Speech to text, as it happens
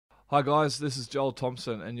Hi guys, this is Joel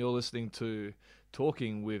Thompson and you're listening to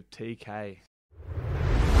Talking with TK.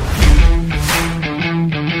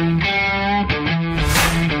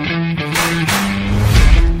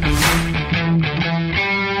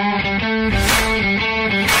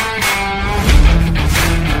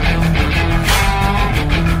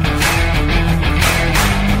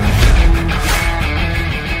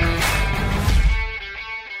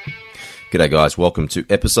 G'day guys, welcome to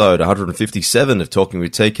episode 157 of Talking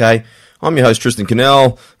with TK. I'm your host Tristan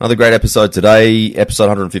Cannell. Another great episode today. Episode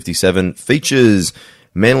 157 features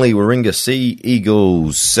Manly Warringah Sea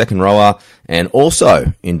Eagles second rower and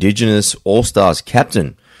also Indigenous All-Stars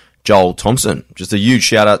captain Joel Thompson. Just a huge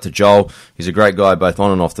shout out to Joel. He's a great guy both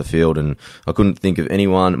on and off the field, and I couldn't think of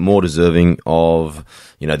anyone more deserving of,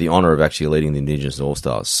 the honour of actually leading the Indigenous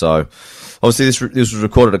All-Stars. So obviously this was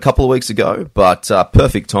recorded a couple of weeks ago, but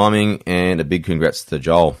perfect timing and a big congrats to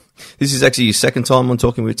Joel. This is actually his second time on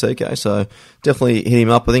Talking with TK, so definitely hit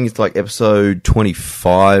him up. I think it's like episode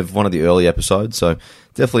 25, one of the early episodes, so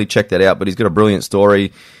definitely check that out. But he's got a brilliant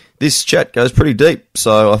story. This chat goes pretty deep,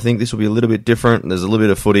 so I think this will be a little bit different. There's a little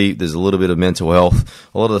bit of footy, there's a little bit of mental health,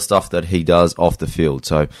 a lot of the stuff that he does off the field.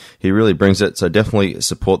 So he really brings it, so definitely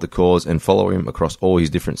support the cause and follow him across all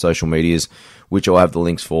his different social medias, which I'll have the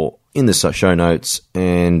links for in the show notes,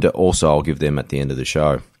 and also I'll give them at the end of the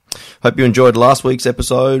show. Hope you enjoyed last week's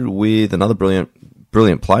episode with another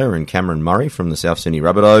brilliant player in Cameron Murray from the South Sydney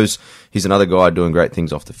Rabbitohs. He's another guy doing great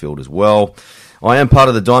things off the field as well. I am part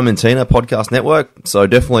of the Diamantina podcast network, so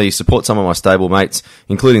definitely support some of my stable mates,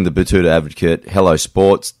 including the Batuta Advocate, Hello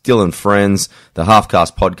Sports, Dylan Friends, the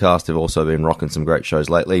Halfcast podcast have also been rocking some great shows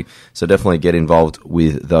lately, so definitely get involved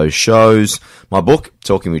with those shows. My book,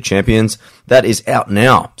 Talking with Champions, that is out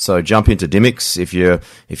now, so jump into Dymocks. If you're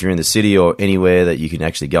in the city or anywhere that you can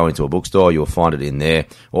actually go into a bookstore, you'll find it in there,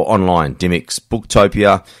 or online, Dymocks,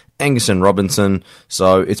 Booktopia, Angus and Robinson,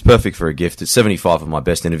 so it's perfect for a gift. It's 75 of my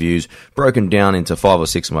best interviews, broken down into 5 or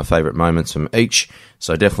 6 of my favourite moments from each,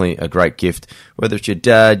 so definitely a great gift, whether it's your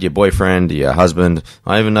dad, your boyfriend, your husband.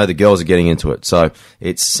 I even know the girls are getting into it, so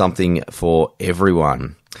it's something for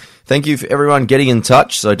everyone. Thank you for everyone getting in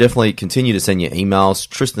touch, so definitely continue to send your emails,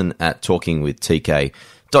 Tristan@talkingwithtk.com.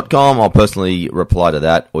 I'll personally reply to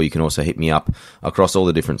that, or you can also hit me up across all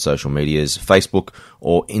the different social medias, Facebook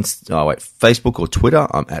or Twitter.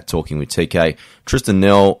 I'm at Talking with TK. Tristan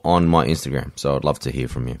Nell on my Instagram, so I'd love to hear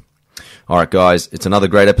from you. All right, guys, it's another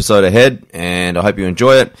great episode ahead, and I hope you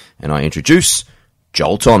enjoy it. And I introduce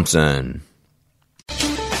Joel Thompson.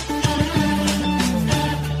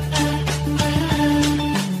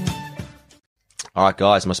 All right,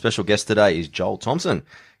 guys, my special guest today is Joel Thompson.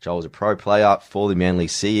 Joel is a pro player for the Manly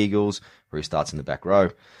Sea Eagles, where he starts in the back row.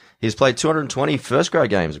 He's played 220 first-grade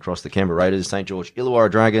games across the Canberra Raiders, St. George Illawarra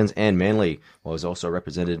Dragons, and Manly, while he's also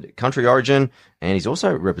represented Country Origin, and he's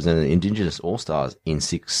also represented the Indigenous All-Stars in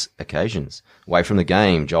 6 occasions. Away from the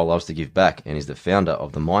game, Joel loves to give back and is the founder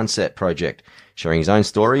of the Mindset Project, sharing his own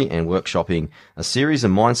story and workshopping a series of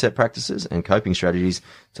mindset practices and coping strategies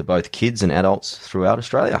to both kids and adults throughout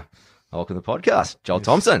Australia. Welcome to the podcast, Joel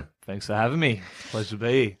Thompson. Thanks for having me. Pleasure to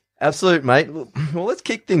be here. Absolute, mate. Well, let's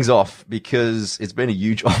kick things off because it's been a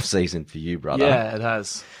huge off-season for you, brother. Yeah, it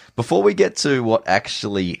has. Before we get to what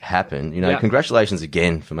actually happened, Congratulations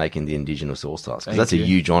again for making the Indigenous All-Stars, because that's a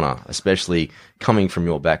huge honour, especially coming from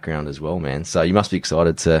your background as well, man. So you must be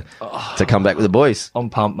excited to come back with the boys. I'm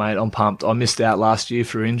pumped, mate. I'm pumped. I missed out last year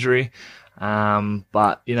for injury, but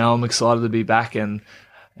I'm excited to be back and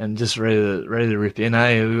just ready to rip in.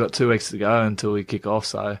 Hey, we've got 2 weeks to go until we kick off.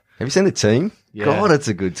 So, have you seen the team? Yeah. God, it's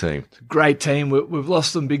a good team. It's a great team. We've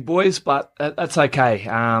lost some big boys, but that's okay.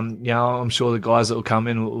 I'm sure the guys that will come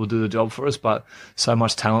in will do the job for us. But so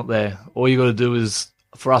much talent there. All you got to do is,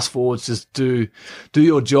 for us forwards, just do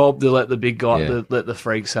your job. To let the big guy, let the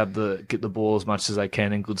freaks get the ball as much as they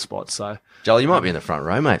can in good spots. So, Joel, you might be in the front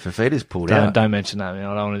row, mate. Fafita's pulled out. Don't mention that, man.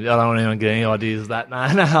 I don't want anyone to get any ideas of that. No.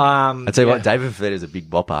 I tell you what, David Fafita's a big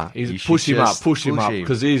bopper. Push him up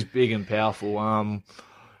because he's big and powerful.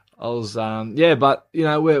 But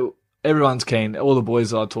everyone's keen. All the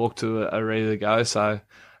boys that I talk to are ready to go. So.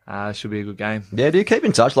 It should be a good game. Yeah, do you keep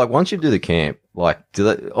in touch? Like, once you do the camp,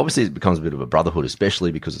 obviously it becomes a bit of a brotherhood,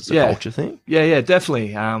 especially because it's a culture thing. Yeah,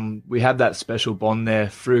 definitely. We have that special bond there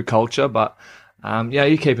through culture, but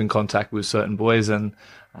you keep in contact with certain boys, and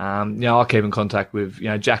I keep in contact with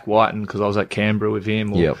Jack Whiten because I was at Canberra with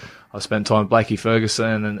him. Or I spent time with Blakey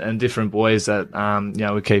Ferguson and different boys that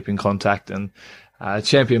we keep in contact and.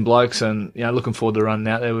 Champion blokes, and looking forward to running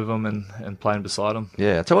out there with them and playing beside them.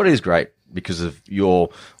 Yeah, I tell you what, it is great because of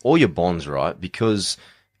all your bonds, right? Because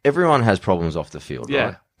everyone has problems off the field,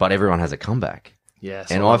 right? But everyone has a comeback. Yeah,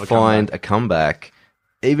 And I find a comeback,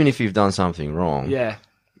 even if you've done something wrong, yeah.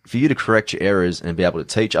 for you to correct your errors and be able to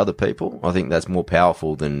teach other people, I think that's more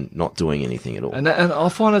powerful than not doing anything at all. And I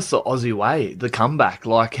find it's the Aussie way, the comeback.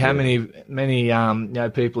 Like how many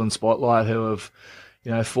people in Spotlight who have,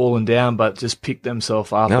 fallen down, but just picked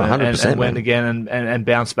themselves up and went again and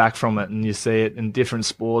bounced back from it. And you see it in different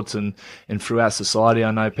sports and throughout society. I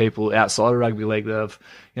know people outside of rugby league that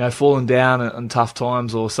have, fallen down in tough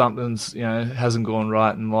times or something's, hasn't gone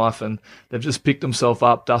right in life, and they've just picked themselves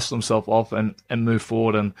up, dusted themselves off and moved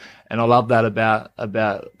forward. And I love that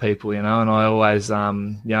about people, and I always,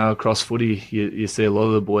 across footy, you see a lot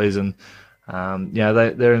of the boys and,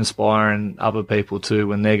 they're inspiring other people too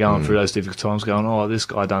when they're going through those difficult times. Going, oh, this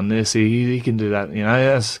guy done this, he can do that.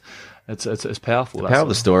 It's powerful. The power of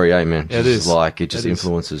the story, man. It is. Like it just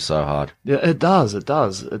influences so hard. Yeah, it does.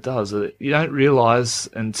 You don't realise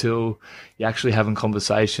until you're actually having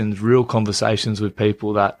real conversations with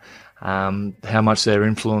people that. How much they're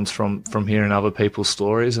influenced from hearing other people's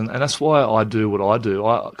stories. And that's why I do what I do.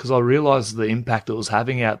 Because I realized the impact it was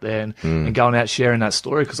having out there and going out sharing that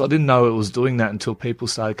story, because I didn't know it was doing that until people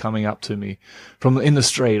started coming up to me from in the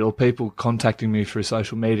street or people contacting me through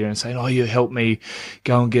social media and saying, oh, you helped me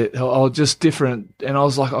go and get, just different. And I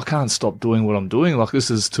was like, I can't stop doing what I'm doing. Like, this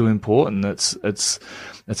is too important.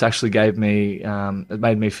 It's actually gave me, it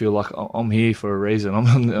made me feel like I'm here for a reason.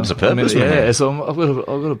 It's a purpose, man. Yeah, so I've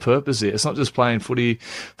got a purpose here. It's not just playing footy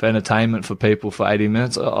for entertainment for people for 80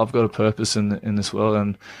 minutes. I've got a purpose in this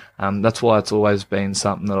world, and that's why it's always been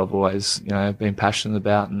something that I've always, been passionate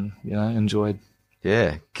about and, enjoyed.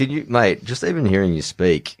 Yeah. Can you, mate, just even hearing you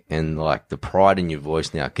speak and like the pride in your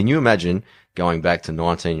voice now, can you imagine going back to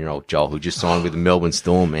 19-year-old Joel who just signed with the Melbourne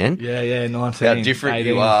Storm, man? Yeah, 19. How different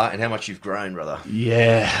 18. you are and how much you've grown, brother.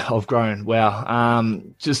 Yeah, I've grown. Wow.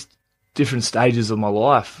 Just different stages of my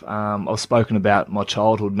life. I've spoken about my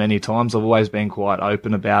childhood many times. I've always been quite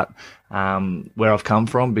open about where I've come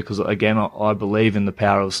from because, again, I believe in the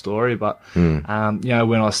power of story. But, when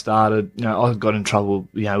I started, I got in trouble,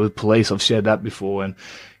 with police. I've shared that before.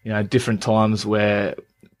 And, different times where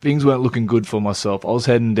things weren't looking good for myself. I was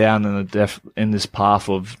heading down in this path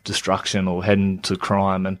of destruction or heading to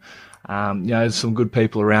crime. And, some good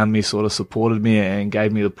people around me sort of supported me and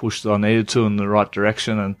gave me the push that I needed to in the right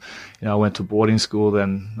direction. And, I went to boarding school,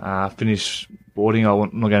 then finished boarding. I'm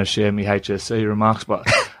not going to share my HSC remarks, but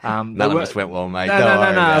none of us went well, mate.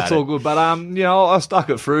 No, it's all good. But I stuck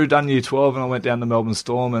it through, done year 12, and I went down to Melbourne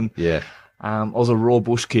Storm. And I was a raw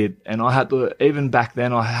bush kid, and I had to, even back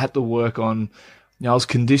then, I had to work on. I was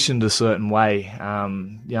conditioned a certain way.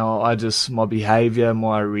 My behaviour,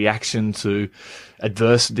 my reaction to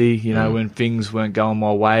adversity, when things weren't going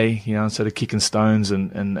my way, instead of kicking stones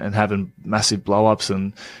and having massive blow-ups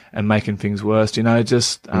and making things worse,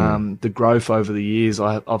 the growth over the years,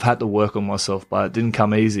 I've had to work on myself, but it didn't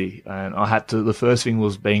come easy. And the first thing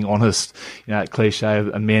was being honest, that cliche of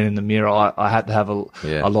a man in the mirror. I had to have a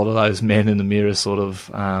lot of those men in the mirror sort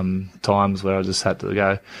of times where I just had to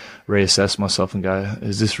go reassess myself and go,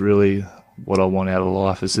 is this really what I want out of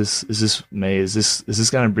life? Is this me? Is this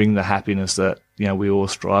going to bring the happiness that, we all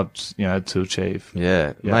strive, to achieve?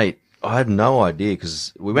 Yeah, mate, I had no idea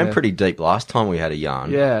because we went pretty deep last time we had a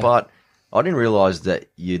yarn. Yeah. But I didn't realise that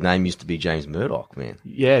your name used to be James Murdoch, man.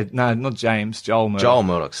 Yeah, no, not James, Joel Murdoch. Joel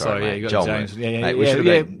Murdoch, sorry, you got Joel James. Murdoch. Mate, we should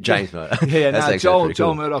have been James Murdoch.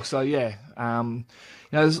 Joel Murdoch, so yeah. When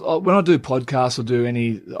I do podcasts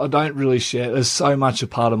or I don't really share. There's so much a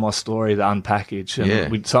part of my story to unpackage.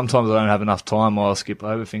 And sometimes I don't have enough time or I'll skip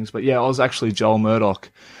over things. But yeah, I was actually Joel Murdoch.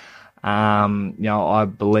 I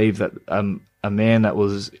believe that a man that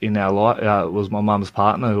was in our life was my mum's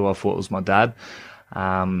partner, who I thought was my dad.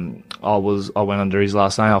 I went under his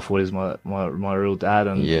last name. I thought he was my real dad,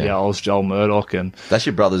 and I was Joel Murdoch, and that's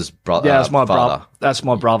your brother's brother. Yeah, that's my brother. That's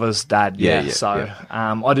my brother's dad.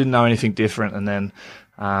 I didn't know anything different, and then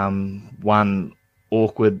one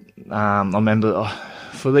awkward. I remember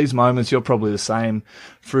for these moments, you're probably the same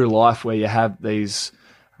through life where you have these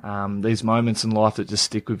moments in life that just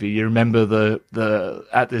stick with you. You remember the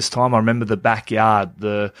at this time. I remember the backyard,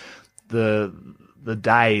 the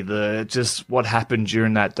day, just what happened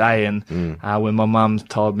during that day, and when my mum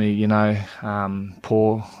told me,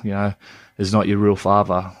 Paul, is not your real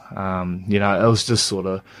father. It was just sort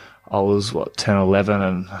of, I was 10, 11,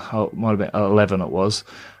 and it might have been 11. It was.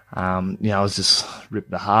 I was just ripped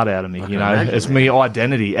the heart out of me. It's me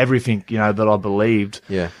identity, everything that I believed.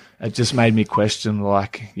 Yeah. It just made me question,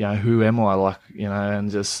 who am I?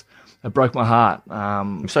 And just it broke my heart.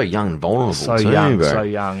 I'm so young and vulnerable. So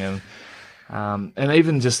young, and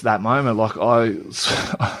even just that moment,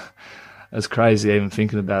 it's crazy even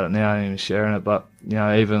thinking about it now and even sharing it. But, you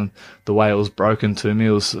know, even the way it was broken to me,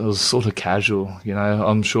 it was sort of casual. You know,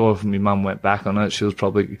 I'm sure if my mum went back on it, she was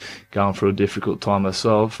probably going through a difficult time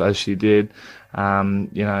herself, as she did. You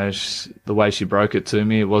know, the way she broke it to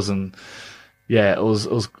me, it wasn't. Yeah, it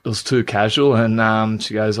was too casual, and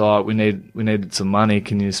she goes, "Oh, we needed some money.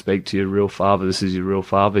 Can you speak to your real father? This is your real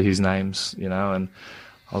father. His name's, you know." And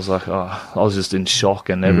I was like, I was just in shock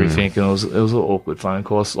and everything, and it was an awkward phone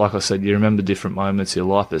call. Like I said, you remember different moments in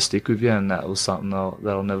your life that stick with you, and that was something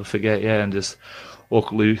that I'll never forget. Yeah, and just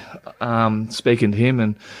awkwardly speaking to him,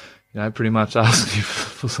 and you know, pretty much asking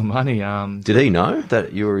for some money. Did he know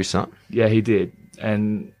that you were his son? Yeah, he did,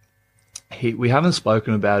 and. We haven't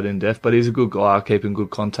spoken about it in depth, but he's a good guy. I keep in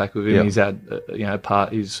good contact with him. Yep. He's had,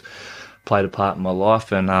 he's played a part in my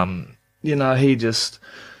life, and you know, he just.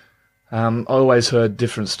 I always heard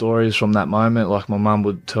different stories from that moment. Like my mum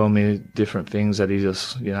would tell me different things that he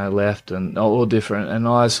just, you know, left, and all different. And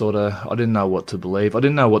I didn't know what to believe. I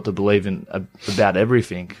didn't know what to believe in about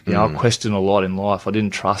everything. You know, I questioned a lot in life. I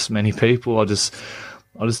didn't trust many people. I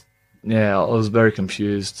was very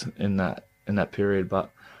confused in that period, but.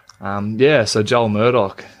 So Joel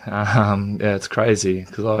Murdoch, it's crazy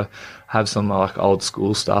because I have some like old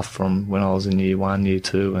school stuff from when I was in year 1, year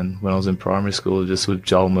 2, and when I was in primary school, just with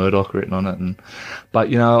Joel Murdoch written on it. But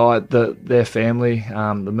you know, their family,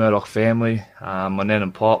 the Murdoch family, my nan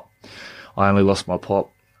and pop. I only lost my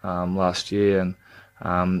pop last year,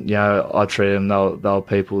 and you know, I treated them. They were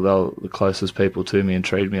people. They were the closest people to me, and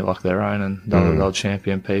treated me like their own, and they were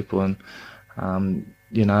champion people, and.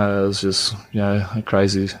 You know, it was just, you know, a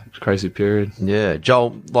crazy period. Yeah.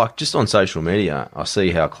 Joel, like just on social media, I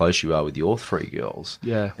see how close you are with your 3 girls.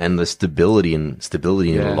 Yeah. And the stability in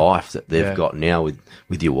life that they've got now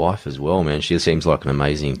with your wife as well, man. She seems like an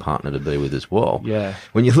amazing partner to be with as well. Yeah.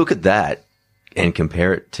 When you look at that and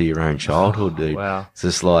compare it to your own childhood, dude, wow. It's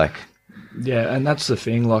just like... Yeah, and that's the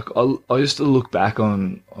thing. Like, I used to look back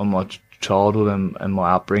on my childhood and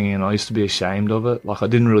my upbringing, and I used to be ashamed of it. Like, I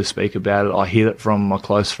didn't really speak about it. I hid it from my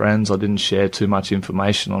close friends. I didn't share too much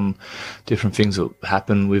information on different things that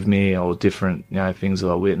happened with me or different, you know, things that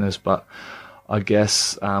I witnessed. But I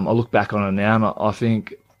guess I look back on it now, and I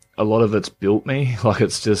think a lot of it's built me. Like,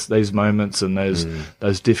 it's just these moments and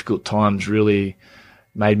those difficult times really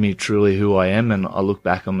made me truly who I am, and I look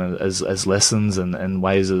back on it as lessons and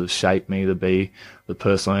ways that have shaped me to be the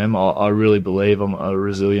person I am. I really believe I'm a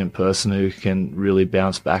resilient person who can really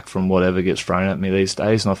bounce back from whatever gets thrown at me these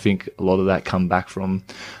days, and I think a lot of that come back from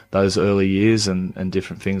those early years and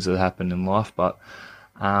different things that happened in life. But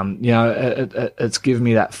you know, it's given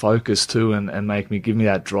me that focus too, and give me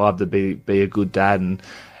that drive to be a good dad. And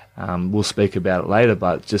we'll speak about it later,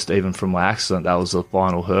 but just even from my accident, that was the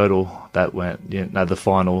final hurdle that went, you know, the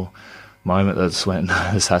final moment that just went,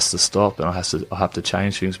 no, this has to stop, and I have to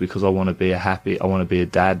change things because I want to be a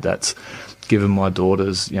dad that's given my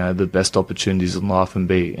daughters, you know, the best opportunities in life and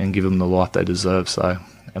give them the life they deserve. So,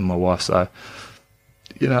 and my wife. So,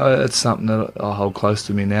 you know, it's something that I hold close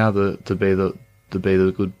to me now to be the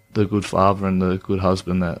good father and the good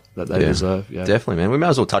husband that they deserve. Yeah, definitely, man. We may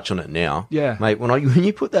as well touch on it now. Yeah, mate. When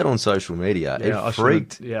you put that on social media, it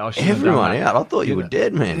freaked everyone out. I thought you were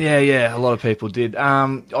dead, man. Yeah. A lot of people did.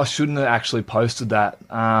 I shouldn't have actually posted that.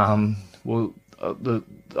 I'll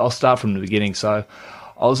start from the beginning. So,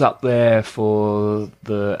 I was up there for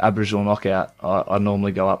the Aboriginal knockout. I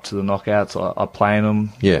normally go up to the knockouts. I play in them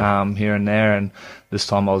here and there. And this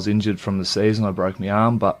time I was injured from the season. I broke my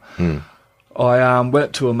arm, but. I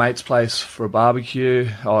went to a mate's place for a barbecue.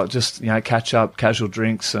 I just, you know, catch up, casual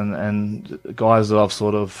drinks, and guys that I've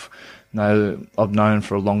sort of I've known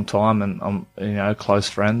for a long time, and I'm, you know, close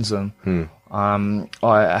friends. And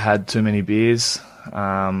I had too many beers.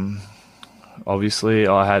 Obviously,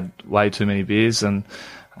 I had way too many beers, and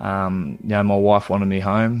you know, my wife wanted me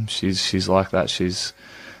home. She's like that. She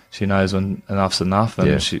knows when enough's enough,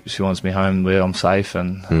 and she wants me home where I'm safe,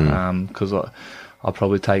 and because I'll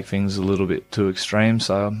probably take things a little bit too extreme.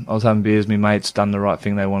 So I was having beers. My mates done the right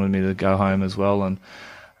thing. They wanted me to go home as well,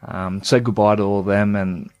 and said goodbye to all of them.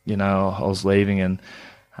 And, you know, I was leaving, and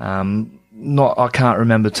I can't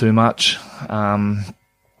remember too much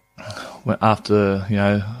after, you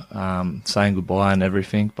know, saying goodbye and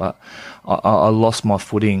everything. But I lost my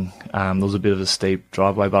footing. There was a bit of a steep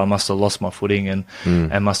driveway, but I must have lost my footing and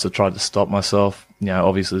must have tried to stop myself. You know,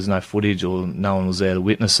 obviously there's no footage or no one was there to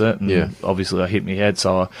witness it. And obviously I hit my head,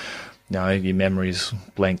 so, you know, your memory's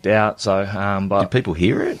blanked out. So, but did people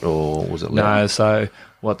hear it, or was it loud? No, so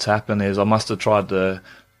what's happened is I must have tried to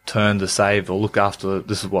turn to save or look after,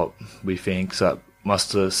 this is what we think. So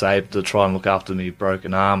must have saved to try and look after me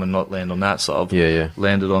broken arm and not land on that. So I've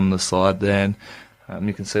landed on the side there, and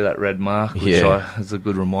you can see that red mark, which is a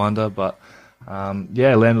good reminder. But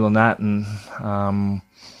landed on that, and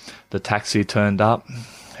the taxi turned up,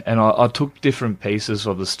 and I took different pieces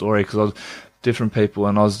of the story because I was different people,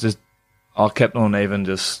 and I kept on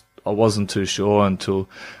I wasn't too sure until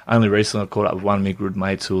only recently I caught up with one of my good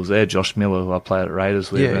mates who was there, Josh Miller, who I played at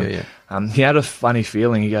Raiders with. He had a funny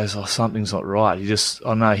feeling. He goes, something's not right. He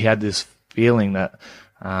had this feeling that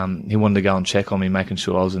he wanted to go and check on me, making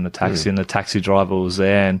sure I was in the taxi, and the taxi driver was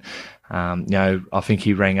there. And, I think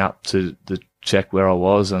he rang up to check where I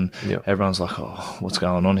was, and everyone's like, oh, what's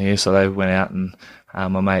going on here? So they went out, and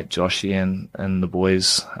my mate Joshy and the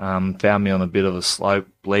boys found me on a bit of a slope,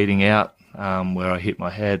 bleeding out, where I hit my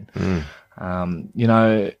head.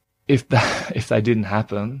 If they didn't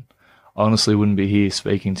happen, I honestly wouldn't be here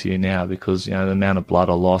speaking to you now, because the amount of blood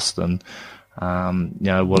I lost, and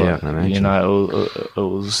it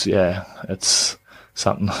was it's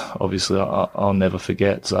something obviously I'll never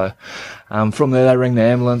forget. So from there they rang the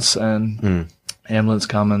ambulance, and ambulance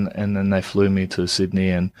come, and then they flew me to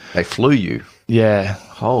Sydney. And they flew you? Yeah.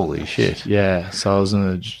 Holy shit. Yeah, so I was in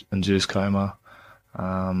an induced coma.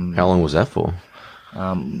 How long was that for?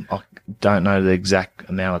 I don't know the exact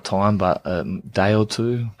amount of time, but a day or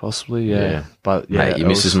two, possibly. Yeah. But mate, your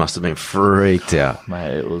missus must have been freaked out.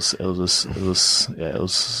 Mate, it was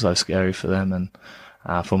so scary for them, and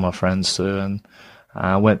for my friends too. And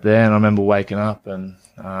I went there, and I remember waking up and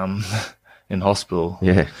in hospital.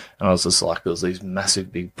 Yeah. And I was just like, there was these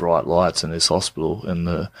massive, big, bright lights in this hospital in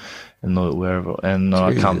the wherever, and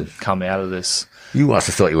I come out of this. You must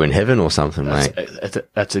have thought you were in heaven or something, mate.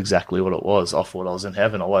 That's exactly what it was. I thought I was in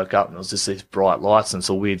heaven. I woke up and it was just these bright lights, and it's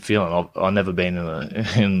a weird feeling. I've never been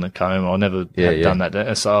in the coma. I never done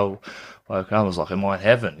that. So I woke up, I was like, am I in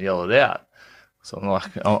heaven? Yell it out. So I'm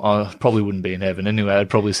like, I probably wouldn't be in heaven anyway. They'd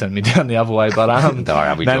probably send me down the other way. But don't worry,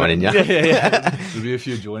 I'll be joining you. Yeah. There'll be a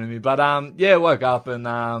few joining me. But woke up,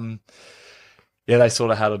 and they sort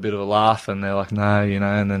of had a bit of a laugh, and they're like, no,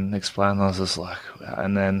 and then explained. I was just like,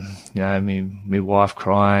 and then, me wife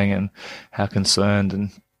crying and how concerned, and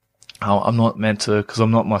I'm not meant to, because I'm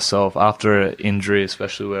not myself after an injury,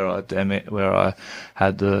 especially where I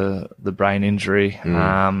had the brain injury.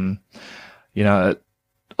 I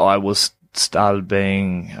was started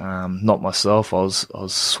being not myself. I was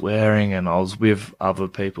swearing, and I was with other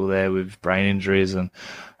people there with brain injuries, and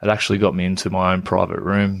it actually got me into my own private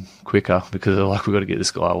room quicker, because they're like, we've got to get this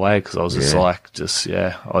guy away, because I was I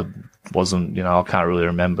wasn't, I can't really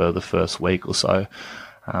remember the first week or so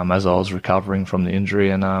as I was recovering from the injury.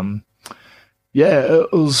 And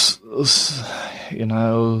it was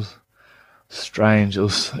strange. It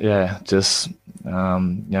was, just,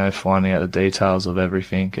 finding out the details of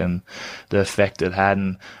everything and the effect it had.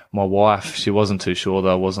 And my wife, she wasn't too sure that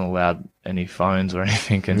I wasn't allowed any phones or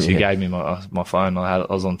anything, and she gave me my phone. I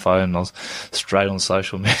was on phone, and I was straight on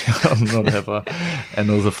social media, whatever. And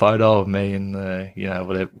there was a photo of me in the,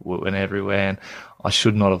 went everywhere, and I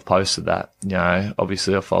should not have posted that.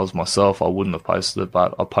 Obviously if I was myself, I wouldn't have posted it,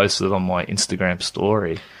 but I posted it on my Instagram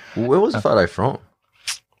story. Where was the photo from?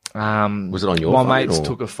 Was it on your phone? My mates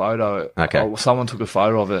took a photo. Okay. Someone took a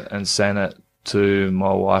photo of it and sent it to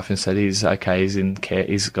my wife and said, he's okay, he's in care,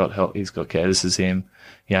 he's got help, he's got care, this is him.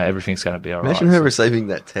 Everything's going to be all right. Imagine her receiving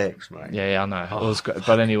that text, mate. Yeah, I know. It was great.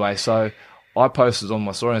 But anyway, so I posted on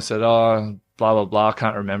my story and said, oh, blah, blah, blah. I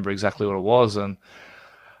can't remember exactly what it was. And,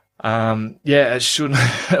 it shouldn't,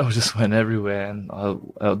 it just went everywhere. And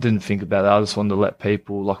I didn't think about it. I just wanted to let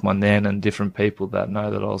people like my nan and different people that know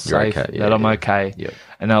that I was safe, that I'm okay. Yeah.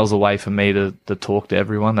 And that was a way for me to talk to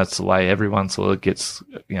everyone. That's the way everyone sort of gets,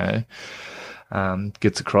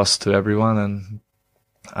 gets across to everyone. And,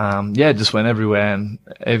 it just went everywhere, and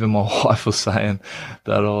even my wife was saying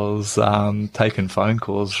that I was taking phone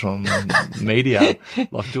calls from media,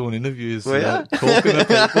 like doing interviews, talking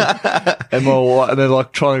to people, and they're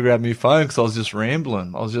like trying to grab me phone because I was just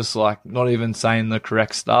rambling. I was just like not even saying the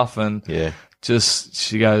correct stuff, and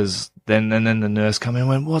she goes, then the nurse come in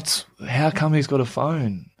and went, how come he's got a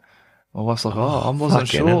phone? My wife's like, I wasn't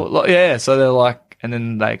sure. Like, so they're like, and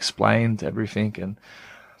then they explained everything, and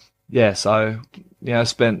so. I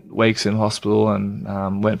spent weeks in hospital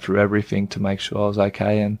and went through everything to make sure I was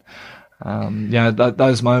okay. And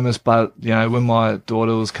those moments. But when my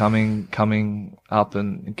daughter was coming up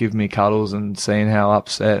and giving me cuddles and seeing how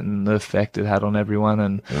upset and the effect it had on everyone,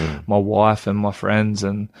 and my wife and my friends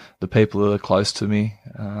and the people that are close to me,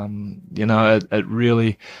 it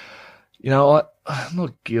really, not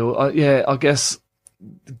guilt. I guess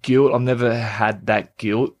guilt. I've never had that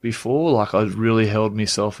guilt before. Like I really held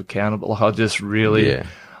myself accountable. Like I just really, Yeah.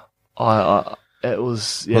 it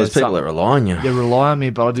was, Well, there's people that rely on you. they rely on me,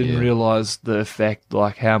 but I didn't Yeah. realize the effect,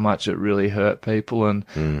 like how much it really hurt people. And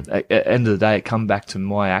at the end of the day, it come back to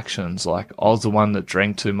my actions. Like I was the one that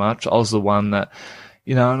drank too much. I was the one that,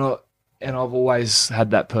 you know, and I've always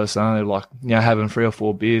had that personality, like, you know, having 3 or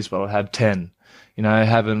 4 beers, but I'd have 10. You know,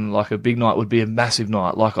 having like a big night would be a massive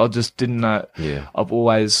night. Like I just didn't know. Yeah. I've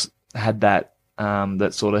always had that,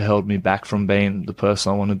 that sort of held me back from being the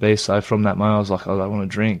person I want to be. So from that moment, I was like, I don't want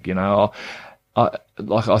to drink, you know.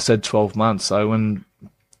 Like I said, 12 months. So when,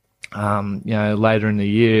 you know, later in the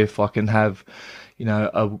year, if I can have, you know,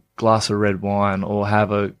 a glass of red wine or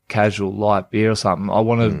have a casual light beer or something, I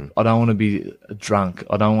don't want to be drunk.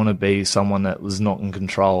 I don't want to be someone that was not in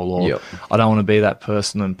control, or I don't want to be that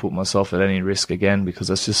person and put myself at any risk again,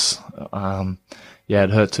 because it's just, it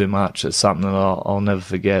hurt too much. It's something that I'll never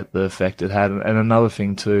forget the effect it had. And another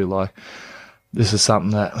thing too, like, this is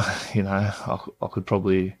something that, you know, I could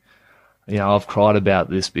probably, you know, I've cried about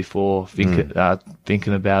this before, thinking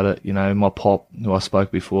about it. You know, my pop, who I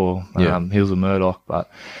spoke before, he was a Murdoch, but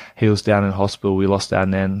he was down in hospital. We lost our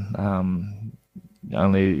nan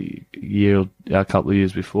only a couple of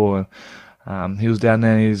years before. He was down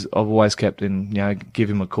there. I've always kept in, you know, give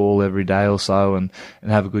him a call every day or so and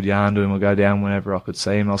have a good yarn to him, or go down whenever I could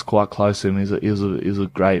see him. I was quite close to him. He was a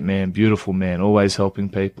great man, beautiful man, always helping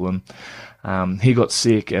people. And he got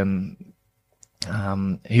sick, and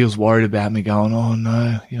he was worried about me, going, oh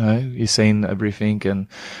no, you know, he's seen everything, and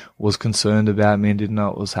was concerned about me and didn't know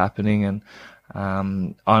what was happening. And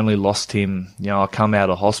I only lost him, you know, I come out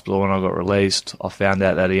of hospital when I got released. I found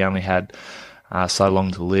out that he only had so long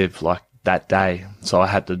to live, like that day. So I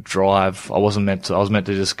had to drive. I was meant to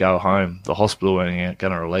just go home. The hospital weren't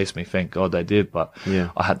going to release me. Thank God they did. But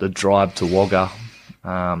I had to drive to Wagga,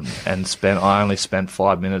 and I only spent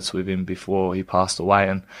 5 minutes with him before he passed away.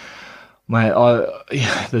 And mate, I'll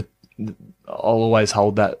always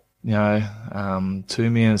hold that, you know, to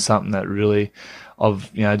me, and something that really, you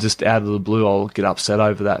know, just out of the blue, I'll get upset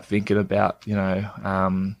over that, thinking about, you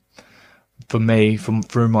know, for me,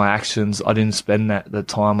 through my actions, I didn't spend the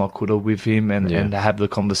time I could have with him, and to have the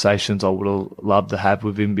conversations I would have loved to have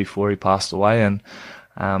with him before he passed away. And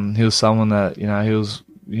he was someone that, you know, I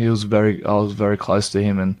was very close to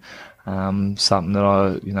him, and something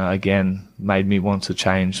that you know, again, made me want to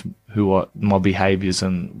change my behaviours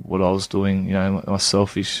and what I was doing, you know, my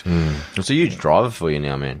selfish. It's a huge driver for you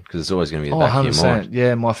now, man, because it's always going to be the back of your mind.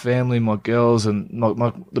 Yeah, my family, my girls, and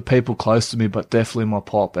the people close to me, but definitely my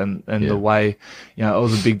pop, and the way, you know, it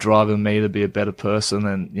was a big driver in me to be a better person,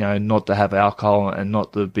 and, you know, not to have alcohol and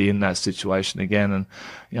not to be in that situation again. And,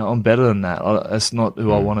 you know, I'm better than that. That's not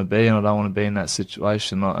who I want to be, and I don't want to be in that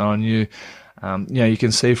situation. And I knew, you know, you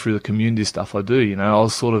can see through the community stuff I do, you know, I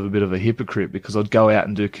was sort of a bit of a hypocrite, because I'd go out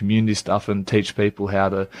and do community stuff and teach people how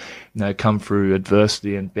to, you know, come through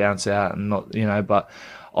adversity and bounce out, and not, you know, but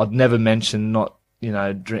I'd never mention not, you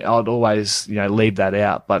know, drink. I'd always, you know, leave that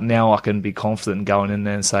out. But now I can be confident going in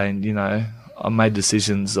there and saying, you know, I made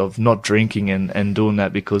decisions of not drinking and doing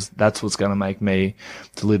that, because that's what's going to make me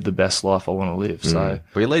to live the best life I want to live. So,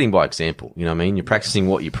 but you're leading by example. You know what I mean? You're practicing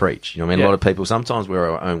what you preach. You know what I mean? A lot of people, sometimes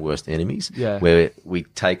we're our own worst enemies. Yeah. Where we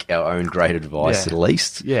take our own great advice at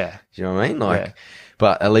least. Yeah. You know what I mean? Like,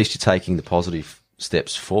 but at least you're taking the positive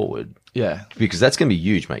steps forward. Yeah. Because that's going to be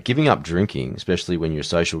huge, mate. Giving up drinking, especially when you're a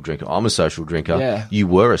social drinker. I'm a social drinker. Yeah. You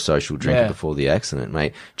were a social drinker before the accident,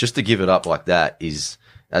 mate. Just to give it up like that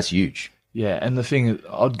that's huge. Yeah, and the thing is,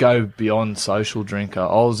 I'd go beyond social drinker.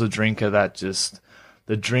 I was a drinker that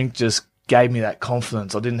the drink just gave me that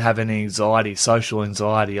confidence. I didn't have any anxiety, social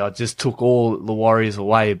anxiety. I just took all the worries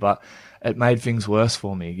away, but it made things worse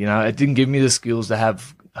for me. You know, it didn't give me the skills to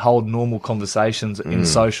hold normal conversations in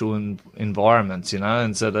social environments, you know,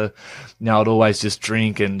 instead of, you know, I'd always just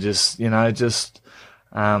drink and just, you know,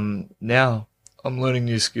 now I'm learning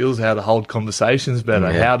new skills, how to hold conversations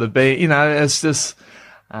better, how to be, you know, it's just,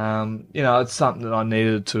 you know, it's something that I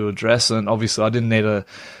needed to address, and obviously I didn't need a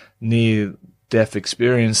near-death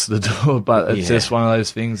experience to do it, but it's just one of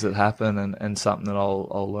those things that happen, and something that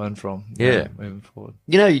I'll learn from moving forward.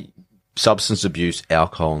 You know, substance abuse,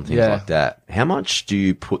 alcohol and things like that, how much do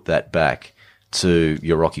you put that back to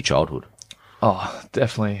your rocky childhood? Oh,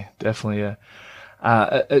 definitely, yeah.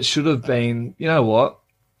 It should have been, you know what,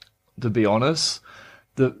 to be honest,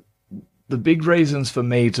 the big reasons for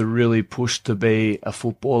me to really push to be a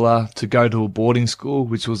footballer, to go to a boarding school,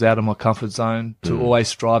 which was out of my comfort zone, to always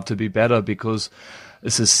strive to be better, because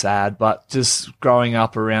this is sad, but just growing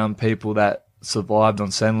up around people that survived on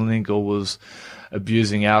Centrelink or was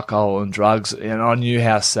abusing alcohol and drugs, and I knew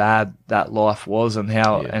how sad that life was and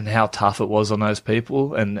how tough it was on those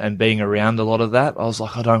people, and being around a lot of that, I was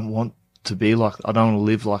like, I don't want to be like, I don't want to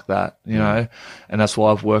live like that, you know, and that's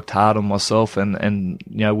why I've worked hard on myself and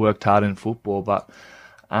worked hard in football. But,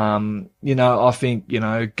 I think,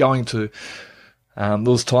 going to, there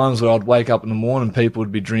was times where I'd wake up in the morning, people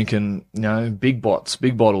would be drinking, big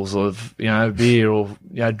bottles of, beer, or,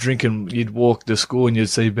 drinking. You'd walk to school and you'd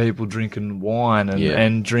see people drinking wine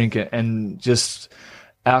and drinking, and just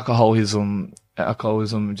alcoholism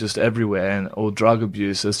just everywhere, or drug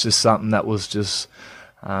abuse. It's just something that was just,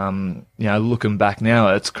 looking back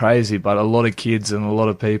now, it's crazy, but a lot of kids and a lot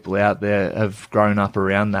of people out there have grown up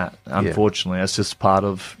around that. Unfortunately, it's just part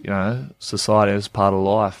of, society. It's part of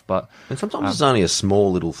life. And sometimes it's only a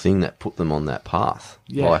small little thing that put them on that path.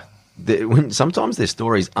 Yeah. Sometimes their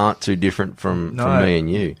stories aren't too different from me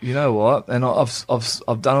and you. You know what? And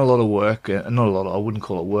I've done a lot of work, not a lot. I wouldn't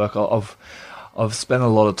call it work. I've spent a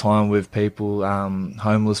lot of time with people,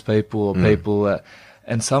 homeless people, or people that.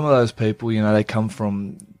 And some of those people, they come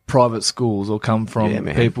from private schools or come from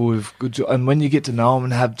people with good jobs. And when you get to know them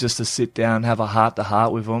and have just a sit down, have a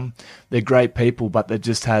heart-to-heart with them, they're great people, but they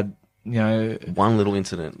just had, one little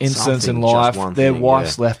incident in life. Their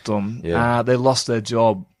wife's left them. Yeah. They lost their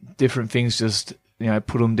job. Different things just,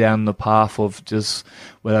 put them down the path of just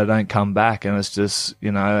where they don't come back. And it's just,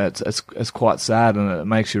 it's quite sad, and it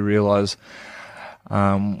makes you realise.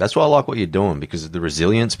 That's why I like what you're doing, because of the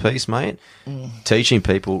resilience piece, mate. Teaching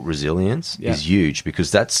people resilience is huge,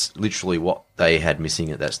 because that's literally what they had missing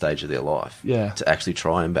at that stage of their life. Yeah. To actually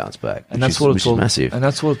try and bounce back. And that's what it's all massive. And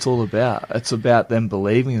that's what it's all about. It's about them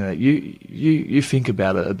believing that. You think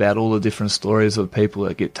about it, about all the different stories of people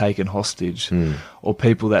that get taken hostage, or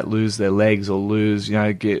people that lose their legs, or lose,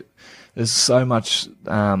 there's so much,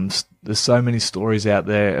 there's so many stories out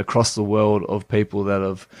there across the world of people that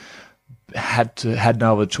have had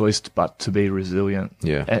no other choice but to be resilient.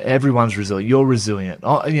 Yeah, everyone's resilient. You're resilient.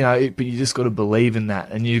 But you just got to believe in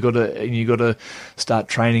that, and you got to start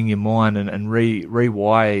training your mind and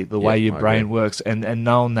rewire the way your brain works, and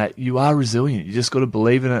knowing that you are resilient. You just got to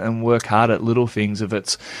believe in it and work hard at little things. If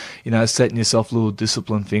it's, setting yourself little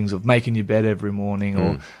discipline things of making your bed every morning,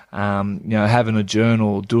 or having a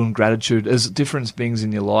journal, doing gratitude. There's different things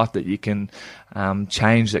in your life that you can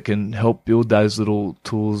change, that can help build those little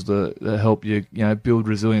tools that help you, build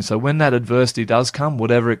resilience. So when that adversity does come,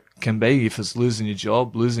 whatever it can be, if it's losing your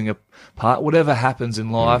job, losing a part, whatever happens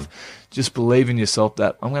in life, just believe in yourself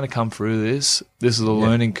that I'm going to come through this. This is a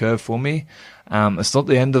learning curve for me. It's not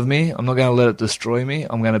the end of me. I'm not going to let it destroy me.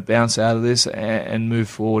 I'm going to bounce out of this and move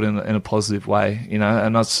forward in a positive way,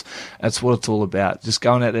 and that's what it's all about. Just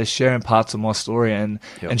going out there, sharing parts of my story and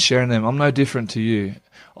sharing them. I'm no different to you.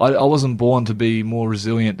 I wasn't born to be more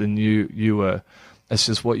resilient than you were. It's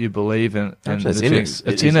just what you believe in. And it's in us.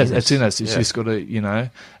 It's in us. It's just got to, and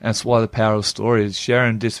that's why the power of stories,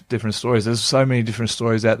 sharing different stories. There's so many different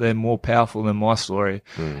stories out there more powerful than my story.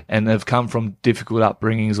 And they've come from difficult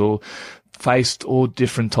upbringings or faced all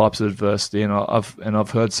different types of adversity. And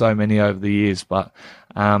I've heard so many over the years, but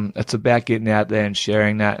it's about getting out there and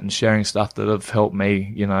sharing that, and sharing stuff that have helped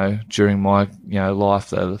me, during my,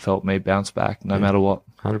 life, that have helped me bounce back no matter what.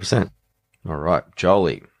 100%. All right,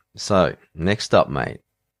 Jolie. So next up, mate,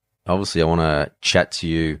 obviously I want to chat to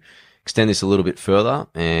you, extend this a little bit further,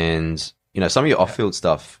 and, some of your off-field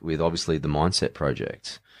stuff with obviously the Mindset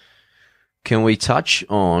Project. Can we touch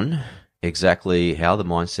on exactly how the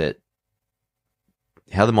Mindset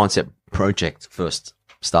Project first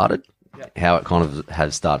started, how it kind of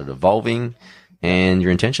has started evolving, and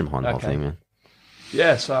your intention behind the whole thing, man?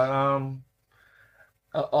 Yeah, so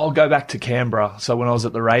I'll go back to Canberra. So when I was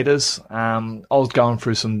at the Raiders, I was going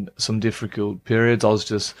through some difficult periods. I was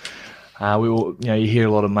just, you hear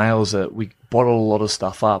a lot of males that we bottle a lot of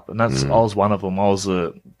stuff up, and I was one of them. I was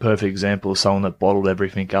a perfect example of someone that bottled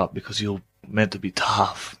everything up because you're meant to be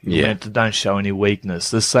tough. You're meant to don't show any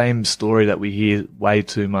weakness. The same story that we hear way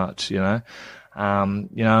too much,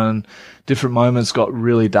 and different moments got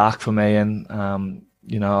really dark for me, and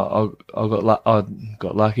I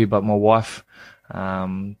got lucky, but my wife,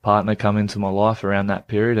 partner come into my life around that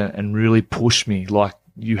period and really pushed me, like,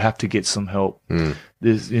 you have to get some help.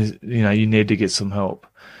 This is, you need to get some help.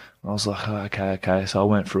 I was like, oh, okay. So I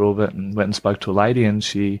went through all of it and went and spoke to a lady, and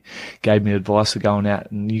she gave me advice for going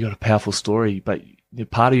out, and you got a powerful story, but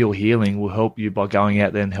part of your healing will help you by going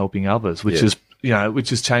out there and helping others, which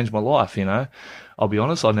has changed my life. I'll be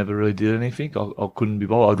honest, I never really did anything. I couldn't be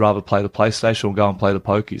bothered. I'd rather play the PlayStation or go and play the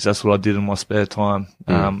pokies. That's what I did in my spare time,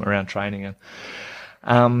 around training.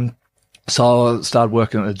 And, So I started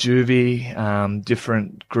working at the juvie,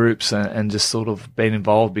 different groups, and just sort of been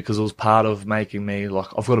involved because it was part of making me like,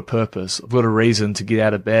 I've got a purpose. I've got a reason to get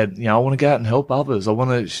out of bed. I want to go out and help others. I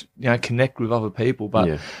want to, connect with other people.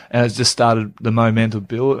 But, and it just started, the momentum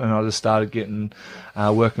built, and I just started getting,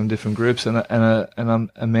 working in different groups. And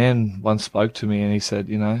a man once spoke to me and he said,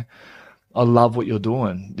 I love what you're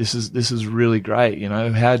doing. This is really great.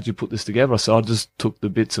 How did you put this together? So I just took the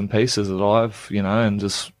bits and pieces that I've, and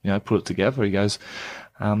just, put it together. He goes,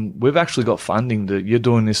 we've actually got funding you're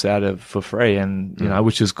doing this for free, and,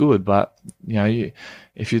 which is good. But,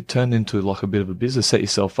 if you turned into like a bit of a business, set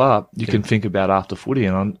yourself up, you can think about after footy.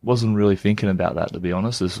 And I wasn't really thinking about that, to be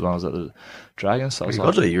honest. This is when I was at the Dragons. So I was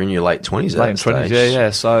like, you're in your late 20s. Late 20s, yeah.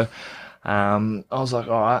 So, I was like,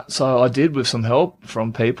 all right. So I did, with some help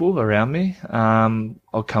from people around me.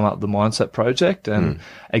 I'll come up with the Mindset Project. And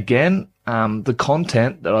again, the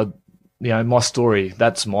content that my story,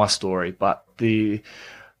 that's my story, but the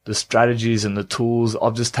strategies and the tools,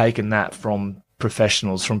 I've just taken that from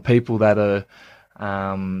professionals, from people that are,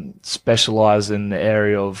 specialize in the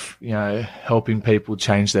area of, helping people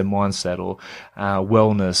change their mindset, or,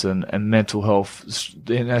 wellness and mental health,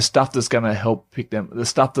 stuff that's going to help pick them, the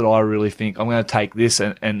stuff that I really think I'm going to take this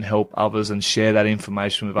and help others and share that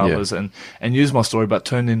information with others and use my story, but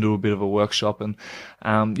turned into a bit of a workshop. And,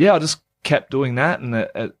 I just kept doing that, and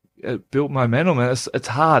it built momentum. And it's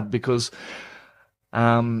hard because,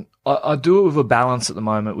 I do it with a balance at the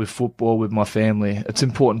moment with football, with my family. It's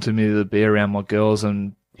important to me to be around my girls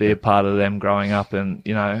and be a part of them growing up. And,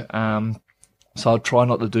 so I try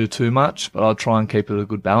not to do too much, but I'll try and keep it a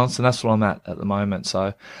good balance. And that's what I'm at the moment.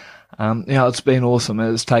 So, it's been awesome.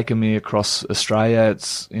 It's taken me across Australia.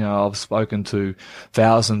 It's, I've spoken to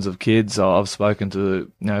thousands of kids. I've spoken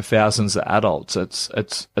to, thousands of adults.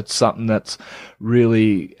 It's something that's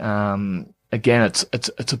really, again,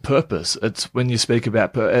 it's a purpose. It's when you speak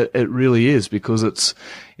about, it really is, because it's,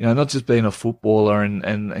 not just being a footballer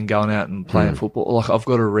and going out and playing football. Like, I've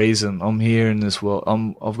got a reason. I'm here in this world.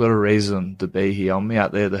 I've got a reason to be here. I'm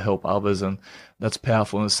out there to help others, and that's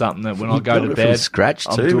powerful. And it's something that when I go to bed, from scratch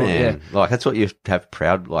too, man. Yeah. Like, that's what you have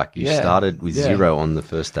proud. Like, you started with zero on the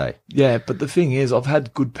first day. Yeah, but the thing is, I've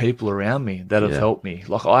had good people around me that have helped me.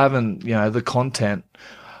 Like, I haven't, the content.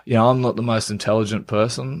 I'm not the most intelligent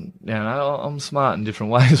person. I'm smart in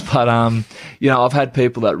different ways, but, I've had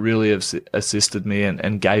people that really have assisted me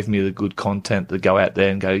and gave me the good content to go out there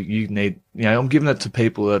and go, you need, I'm giving it to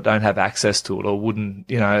people that don't have access to it or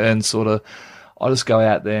wouldn't, and sort of, I just go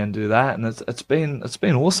out there and do that. And it's been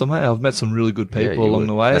awesome, mate. I've met some really good people along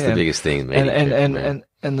the way. That's the biggest thing.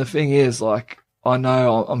 And the thing is, like, I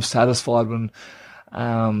know I'm satisfied when,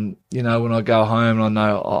 when I go home, I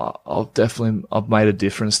know I've made a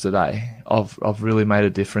difference today. I've really made a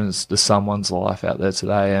difference to someone's life out there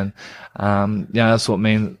today. And, that's what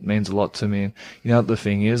means a lot to me. And, the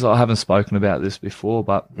thing is, I haven't spoken about this before,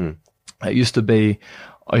 but it used to be,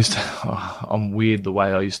 I'm weird the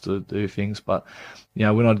way I used to do things, but,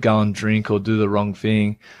 when I'd go and drink or do the wrong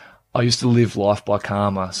thing, I used to live life by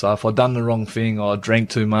karma. So if I'd done the wrong thing, or I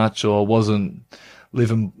drank too much, or wasn't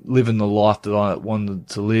living the life that I wanted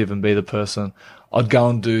to live and be the person, I'd go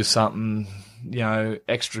and do something,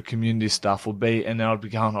 extra community stuff, and then I'd be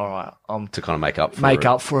going, all right, to kind of make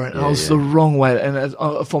up for it. And I was the wrong way. And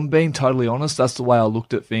if I'm being totally honest, that's the way I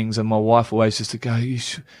looked at things. And my wife always used to go, you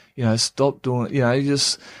should, stop doing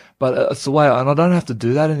it, but it's the way, and I don't have to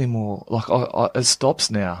do that anymore. Like, it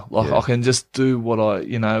stops now. Like, I can just do what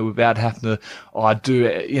without having to, I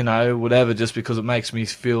do, whatever, just because it makes me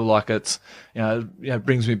feel like it's,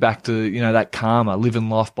 brings me back to, that karma,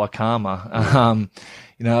 living life by karma.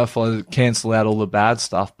 If I cancel out all the bad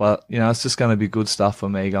stuff, but, it's just going to be good stuff for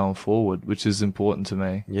me going forward, which is important to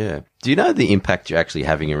me. Yeah. Do you know the impact you're actually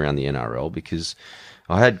having around the NRL? Because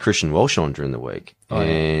I had Christian Welsh on during the week,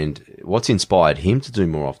 and what's inspired him to do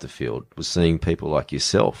more off the field was seeing people like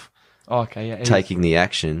yourself taking the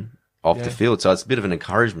action off the field. So it's a bit of an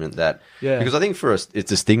encouragement that, because I think for us,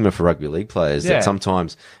 it's a stigma for rugby league players that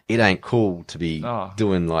sometimes it ain't cool to be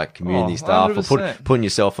doing like community stuff or putting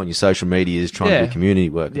yourself on your social medias, trying to do community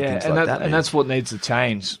work and things like that. And that's what needs to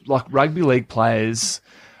change. Like, rugby league players,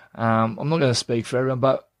 I'm not going to speak for everyone,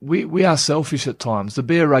 but we are selfish at times. To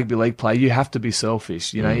be a rugby league player, you have to be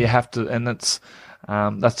selfish. You have to, and that's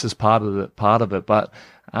just part of it. But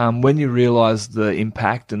when you realise the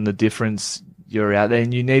impact and the difference you're out there,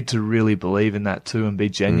 and you need to really believe in that too, and be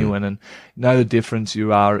genuine and know the difference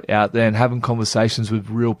you are out there, and having conversations with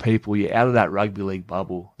real people. You're out of that rugby league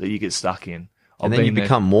bubble that you get stuck in. And then you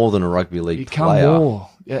become more than a rugby league player. You become more.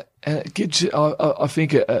 Yeah, and it gives you, I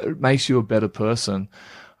think it makes you a better person.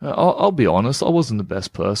 I'll be honest. I wasn't the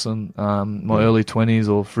best person. My early 20s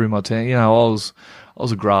or through my teen, I was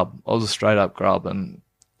a grub. I was a straight up grub, and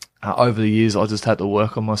over the years, I just had to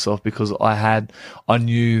work on myself because I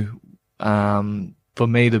knew, for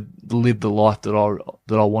me to live the life that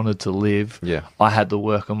I wanted to live, I had to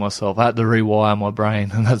work on myself. I had to rewire my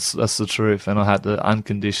brain, and that's the truth. And I had to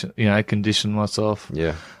condition myself.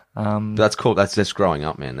 Yeah. That's cool. That's just growing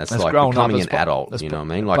up, man. That's like growing becoming up, an adult. You know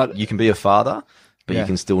what I mean? Like, but you can be a father, but you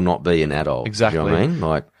can still not be an adult. Exactly. You know what I mean?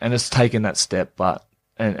 Like, and it's taking that step, but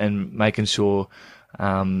and making sure.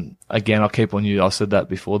 Again, I'll keep on you. I said that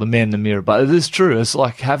before. The man in the mirror, but it is true. It's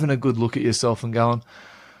like having a good look at yourself and going,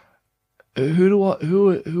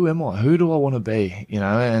 who am I? Who do I want to be?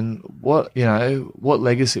 And what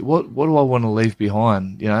legacy? What do I want to leave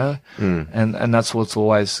behind? And that's what's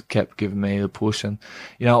always kept giving me the push. And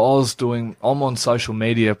I'm on social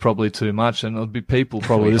media probably too much, and there'll be people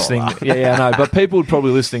probably listening. I know, but people would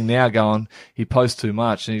probably listening now going, he posts too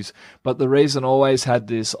much. But the reason I always had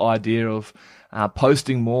this idea of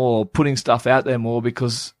posting more, putting stuff out there more,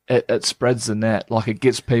 because it spreads the net. Like, it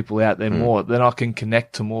gets people out there more. Then I can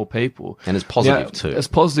connect to more people. And it's positive too. It's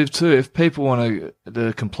positive too. If people want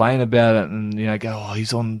to complain about it and, go, oh,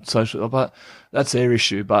 he's on social, but that's their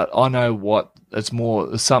issue. But I know it's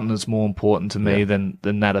something that's more important to me than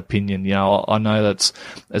that opinion. I know that's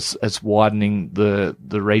it's widening the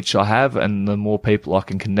reach I have, and the more people I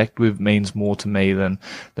can connect with means more to me than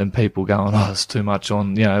people going, oh, it's too much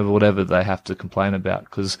on, whatever they have to complain about,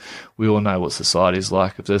 because we all know what society's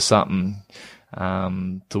like. If there's something to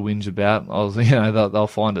whinge about, they'll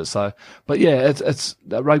find it. So, but yeah, it's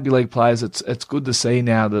rugby league players. It's good to see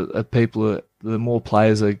now that the more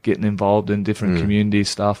players are getting involved in different community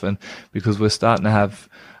stuff, and because we're starting to have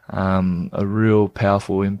a real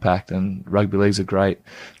powerful impact, and rugby league's a great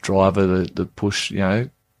driver to push,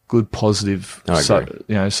 good positive,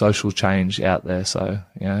 social change out there. So,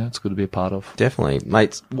 it's good to be a part of. Definitely,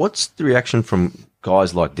 mate. What's the reaction from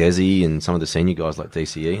guys like Desi and some of the senior guys like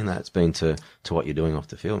DCE and that's been to what you're doing off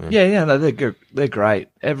the field, man? Yeah, no, they're great.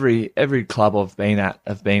 Every club I've been at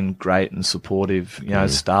have been great and supportive.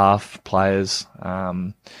 Staff, players.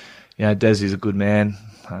 Desi's a good man.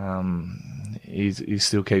 He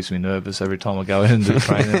still keeps me nervous every time I go in and do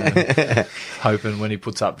training, and hoping when he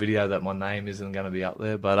puts up video that my name isn't going to be up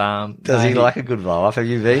there. But does he like a good blow off? Have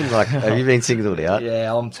you been singled out?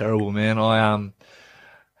 Yeah, I'm terrible, man.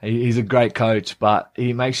 He's a great coach, but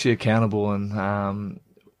he makes you accountable. And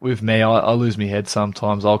with me, I lose my head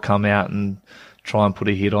sometimes. I'll come out and try and put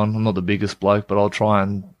a hit on. I'm not the biggest bloke, but I'll try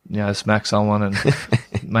and smack someone and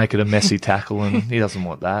make it a messy tackle, and he doesn't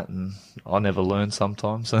want that. And I never learn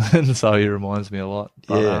sometimes, and so he reminds me a lot.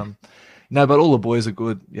 But, but all the boys are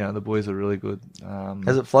good. The boys are really good.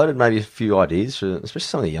 Has it floated maybe a few ideas for, especially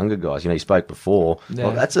some of the younger guys? You spoke before. Yeah.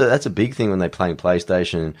 Well, that's a big thing when they're playing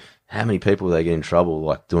PlayStation. How many people they get in trouble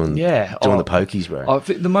like doing the pokies, bro? I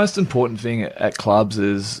think the most important thing at clubs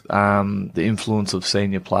is the influence of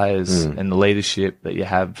senior players and the leadership that you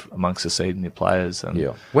have amongst the senior players.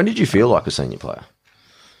 And when did you feel like a senior player?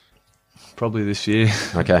 Probably this year.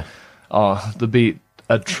 Okay. To be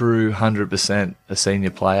a true 100% a senior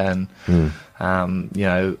player, and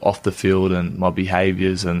off the field, and my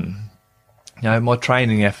behaviours, and my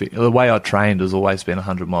training effort, the way I trained has always been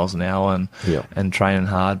 100 miles an hour and training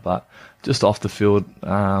hard, but just off the field,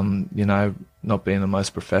 not being the most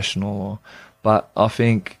professional. But I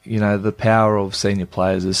think, the power of senior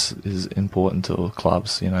players is important to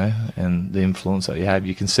clubs, and the influence that you have.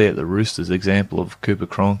 You can see at the Roosters, example of Cooper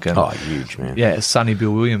Cronk. And, huge, man. Yeah, Sonny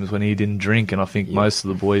Bill Williams when he didn't drink, and I think most of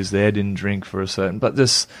the boys there didn't drink for a certain, but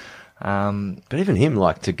this... but even him,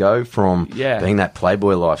 to go from being that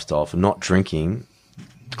playboy lifestyle for not drinking,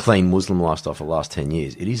 clean Muslim lifestyle for the last 10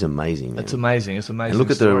 years, it is amazing. Man. It's amazing. It's amazing. And look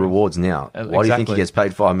at the rewards now. Why do you think he gets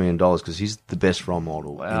paid $5 million? Because he's the best role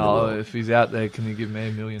model. Well, if he's out there, can you give me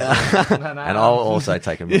 $1 million? And I'll also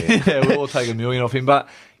take $1 million. Yeah, we'll all take $1 million off him. But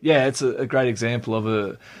yeah, it's a great example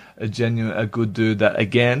of a genuine, a good dude that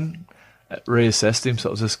again reassessed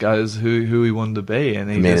himself, just goes who he wanted to be, and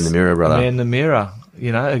he man in the mirror, brother. Man in the mirror.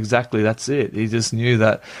 Exactly. That's it. He just knew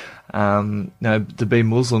that, to be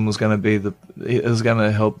Muslim was going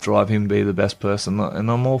to help drive him be the best person. And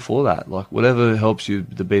I'm all for that. Whatever helps you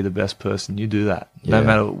to be the best person, you do that. Yeah. No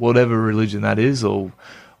matter whatever religion that is or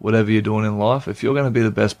whatever you're doing in life. If you're going to be the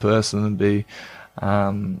best person and be, good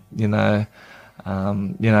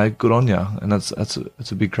on you, and that's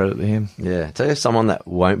a big credit to him. Yeah, tell you someone that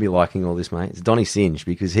won't be liking all this, mate. It's Donny Singe,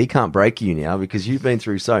 because he can't break you now because you've been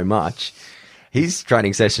through so much. His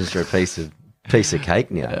training sessions are a piece of cake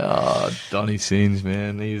now. Oh, Donny Singe,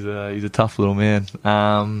 man, he's a tough little man.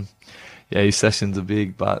 yeah, your sessions are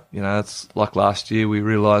big, but it's like last year. We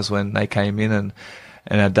realised when they came in,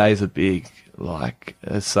 and our days are big. Like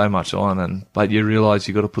there's so much on, but you realise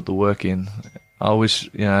you got to put the work in. I wish,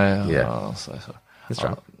 Yeah. That's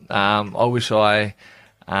right. I wish I,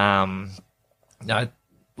 I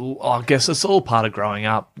guess it's all part of growing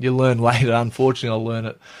up. You learn later. Unfortunately, I learned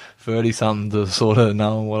at 30-something to sort of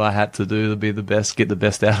know what I had to do to be the best, get the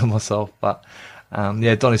best out of myself. But Donny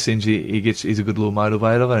Sinji, he's a good little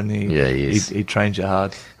motivator, and he is. He trains you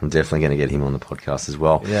hard. I'm definitely going to get him on the podcast as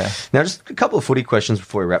well. Yeah. Now, just a couple of footy questions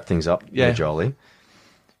before we wrap things up. Yeah, Jolie.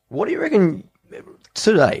 What do you reckon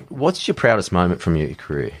today? What's your proudest moment from your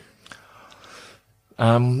career?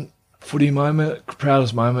 Footy moment,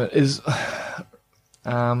 proudest moment is,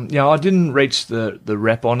 I didn't reach the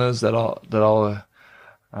rep honours that I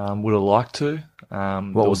would have liked to.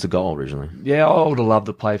 What was the goal originally? Yeah, I would have loved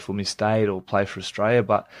to play for my state or play for Australia,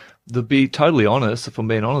 but to be totally honest, if I'm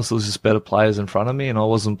being honest, there was just better players in front of me, and I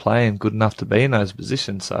wasn't playing good enough to be in those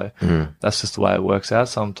positions. So that's just the way it works out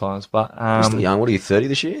sometimes. But you're still young. What are you, 30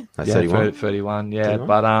 this year? No, 31? 31, yeah. 31?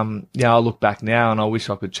 But I look back now, and I wish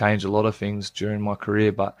I could change a lot of things during my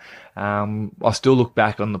career, but I still look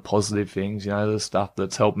back on the positive things, the stuff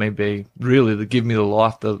that's helped me be really to give me the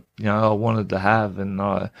life that I wanted to have, and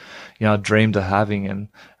I dreamed of having. And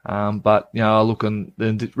but I look on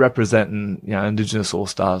representing Indigenous All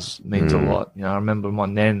Stars means a lot. I remember my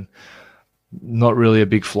nan, not really a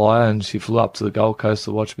big flyer, and she flew up to the Gold Coast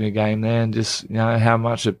to watch me a game there, and just how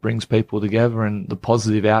much it brings people together and the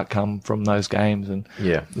positive outcome from those games. And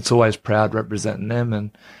it's always proud representing them,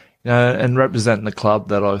 and and representing the club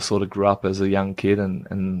that I sort of grew up as a young kid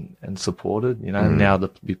and supported. Now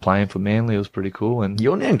to be playing for Manly, it was pretty cool. And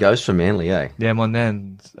your nan goes for Manly, eh? Yeah, my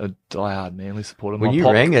nan's a diehard Manly supporter. When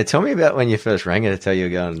you rang her, tell me about when you first rang her to tell you were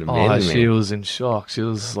going to Manly. She was in shock. She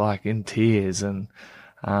was like in tears, and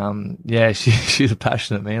she's a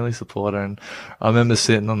passionate Manly supporter. And I remember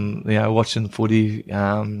sitting on, watching footy,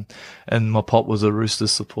 and my pop was a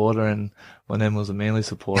Roosters supporter, and my nan was a Manly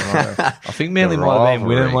supporter. I think Manly might have been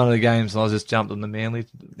winning one of the games, and I just jumped on the Manly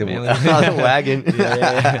the wagon.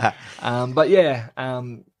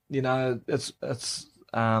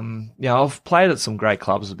 I've played at some great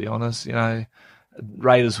clubs, to be honest.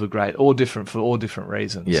 Raiders were great, all different for all different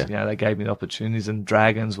reasons. Yeah. They gave me the opportunities, and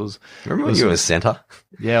Dragons was. Remember when you were a centre?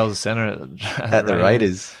 Yeah, I was a centre at the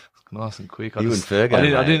Raiders. Nice and quick. And Fergo.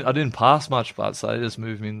 I didn't pass much, but so they just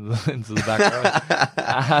moved me into the back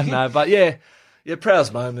row. No, but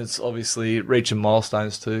proudest moments, obviously reaching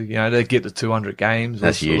milestones too. They get to 200 games.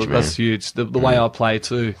 That's huge, man. That's huge. The way I play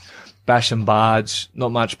too, bash and barge,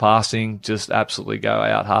 not much passing, just absolutely go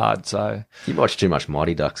out hard. So you watched too much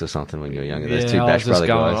Mighty Ducks or something when you were younger. Those yeah, two Bash Brother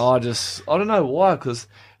guys. I don't know why, because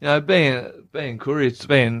being Koori,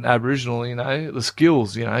 being Aboriginal, the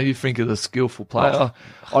skills, you think of the skillful player.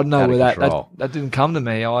 I don't know where that didn't come to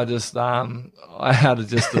me. I just I had to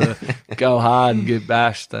just go hard and get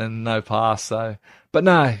bashed and no pass. So, but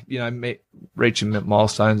no, reaching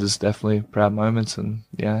milestones is definitely proud moments, and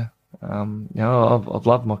I've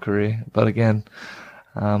loved my career, but again,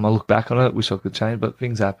 I look back on it, wish I could change, but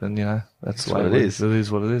things happen, that's the way it is. It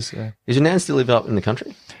is what it is, yeah. Does your nan still live up in the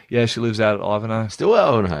country? Yeah, she lives out at Ivanhoe. Still at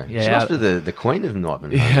Ivanhoe? Yeah. She must be the queen of Ivanhoe.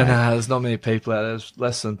 Yeah, no, there's not many people out there. There's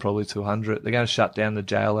less than probably 200. They're going to shut down the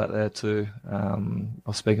jail out there too. I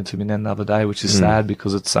was speaking to my nan the other day, which is sad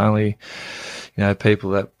because it's only,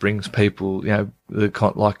 people that brings people,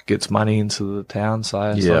 that gets money into the town.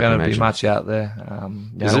 So it's not going to be much out there.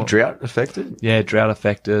 Is it drought affected? Yeah, drought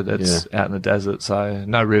affected. It's out in the desert. So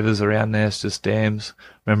no rivers around there. It's just dams.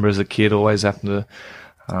 Remember as a kid, always having to,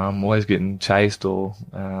 always getting chased or,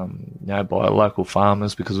 by local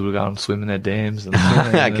farmers because we were going to swim in their dams and,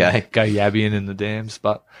 and go yabbying in the dams.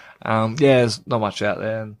 But, there's not much out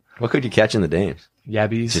there. And what could you catch in the dams?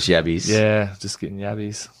 Yabbies. Just yabbies. Yeah, just getting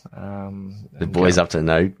yabbies. The boys up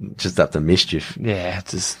to mischief. Yeah,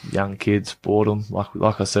 just young kids, boredom.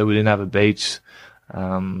 Like I said, we didn't have a beach.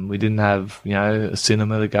 We didn't have, a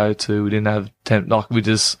cinema to go to. We didn't have we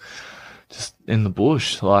just in the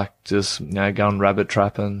bush, going rabbit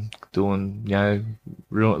trapping, doing,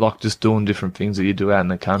 just doing different things that you do out in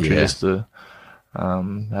the country just to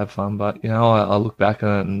have fun. But I look back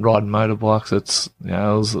on it and riding motorbikes. It's it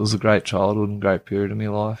was a great childhood and great period of my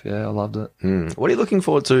life. Yeah, I loved it. What are you looking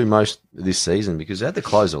forward to most this season? Because at the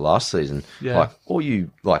close of last season, all you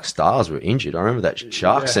stars were injured. I remember that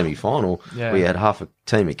Sharks semi-final where you had half a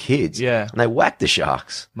team of kids. Yeah, and they whacked the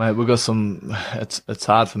Sharks. Mate, we've got some. It's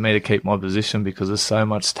hard for me to keep my position because there's so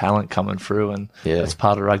much talent coming through, and it's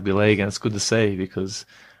part of rugby league, and it's good to see because.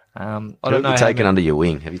 I Who don't have know. you taken under your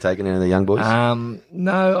wing? Have you taken any of the young boys?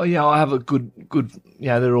 No, I have a good,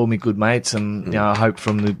 they're all my good mates, and I hope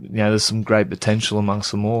from there's some great potential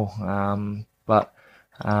amongst them all. But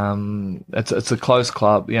it's a close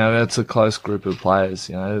club. It's a close group of players.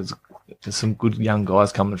 There's some good young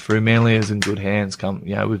guys coming through. Manly is in good hands.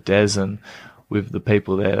 With Des and with the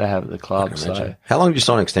people there they have at the club. So, how long did you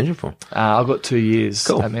sign an extension for? I've got 2 years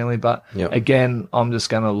at Manly, but again, I'm just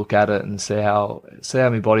going to look at it and see how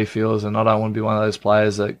my body feels, and I don't want to be one of those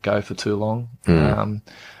players that go for too long. And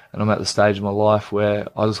I'm at the stage of my life where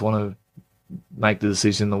I just want to make the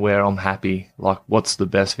decision where I'm happy. Like, what's the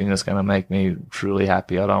best thing that's going to make me truly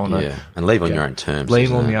happy? I don't want to and leave on your own terms.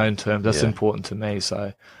 Leave on my own terms. That's important to me.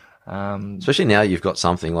 So. Especially now you've got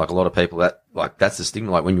something like a lot of people that's the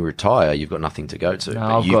stigma. Like when you retire, you've got nothing to go to.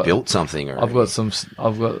 But you've built something already. I've got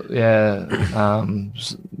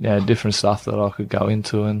different stuff that I could go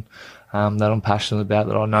into and that I'm passionate about.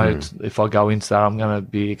 That I know if I go into that, I'm going to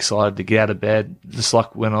be excited to get out of bed. Just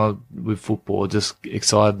like with football, just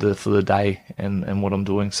excited for the day and what I'm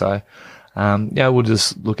doing. So. We'll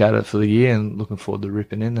just look at it for the year and looking forward to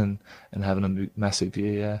ripping in and having a massive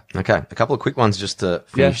year, Okay, a couple of quick ones just to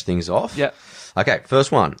finish things off. Yeah. Okay,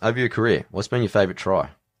 first one, over your career, what's been your favourite try?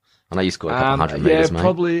 I know you scored a couple hundred metres, mate.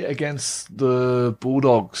 Probably against the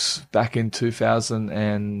Bulldogs back in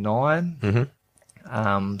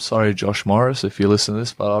 2009. Sorry, Josh Morris, if you listen to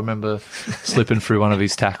this, but I remember slipping through one of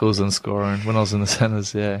his tackles and scoring when I was in the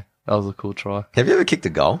centres. Yeah, that was a cool try. Have you ever kicked a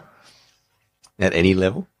goal at any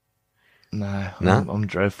level? No, I'm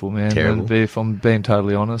dreadful, man. Terrible. If I'm being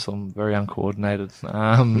totally honest, I'm very uncoordinated.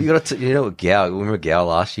 You got to, Gow. Remember Gow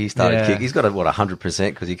last year? He started kick. He's got 100%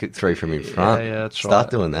 because he kicked 3 from in front. Yeah, that's Start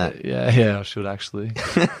right. doing that. Yeah, I should actually.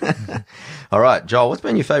 All right, Joel. What's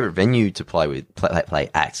been your favourite venue to play with? Play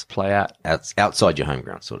at outside your home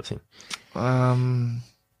ground, sort of thing. I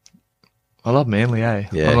love Manly. Yeah.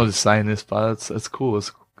 I'm not just saying this, but it's cool.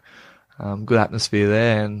 It's good atmosphere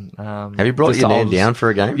there. And have you brought your nan down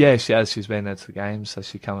for a game? Yeah, she has. She's been there to the games, so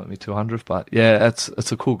she come at me 200th. But yeah,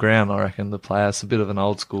 it's a cool ground, I reckon. The play, it's a bit of an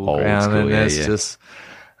old school ground, and it's just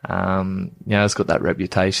it's got that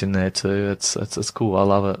reputation there too. It's cool. I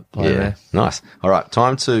love it. Playing there. Nice. All right,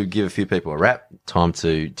 time to give a few people a rap. Time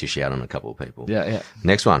to dish out on a couple of people. Yeah.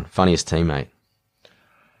 Next one, funniest teammate.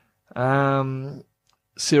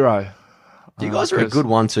 Ciro. You guys are a good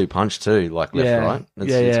 1-2 punch too, like left right.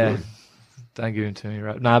 It's good. Don't give him to me,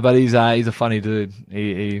 right? No, but he's a funny dude.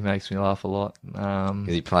 He makes me laugh a lot.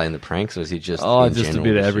 Is he playing the pranks, or is he just just a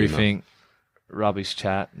bit of everything? Rubbish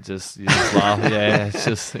chat, you just laugh. Yeah,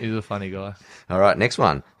 he's a funny guy. All right, next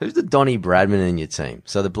one. Who's the Donny Bradman in your team?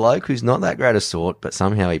 So the bloke who's not that great a sort, but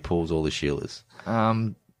somehow he pulls all the Sheilas.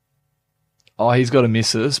 He's got a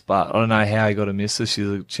missus, but I don't know how he got a missus. She's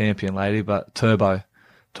a champion lady, but Turbo.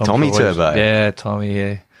 Tommy Turbo. Yeah, Tommy.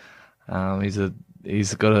 Yeah,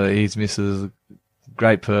 he's missus, a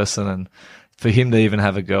great person, and for him to even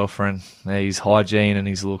have a girlfriend, his hygiene and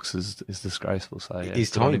his looks is disgraceful. So yeah,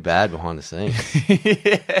 is Tommy bad behind the scenes?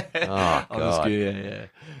 Oh God. Yeah.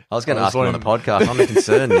 I was going to ask him on the podcast. I'm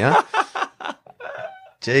concerned, yeah.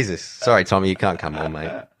 Jesus, sorry, Tommy, you can't come on,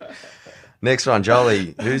 mate. Next one,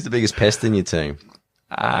 Jolie. Who's the biggest pest in your team?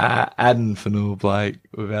 Aden Fanua-Blake,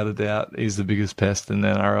 without a doubt. He's the biggest pest in the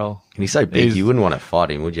NRL. And he's so big, you wouldn't want to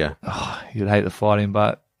fight him, would you? Oh, you'd hate to fight him,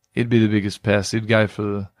 but he'd be the biggest pest. He'd go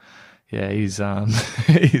for he's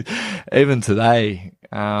even today,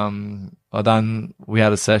 we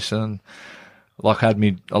had a session, I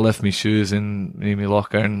left my shoes in my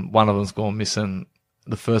locker, and one of them's gone missing.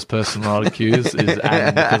 The first person I'd accuse is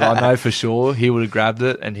Adam, because I know for sure he would have grabbed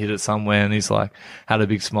it and hid it somewhere, and he's like, had a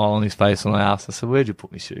big smile on his face when I asked. I said, where'd you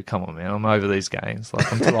put my shoe? Come on, man, I'm over these games.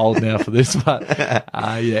 Like, I'm too old now for this, but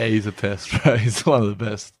he's a pest, bro. He's one of the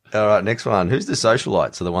best. All right, next one. Who's the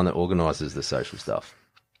socialite? So the one that organises the social stuff?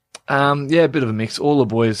 A bit of a mix. All the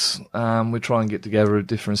boys, we try and get together with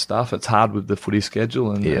different stuff. It's hard with the footy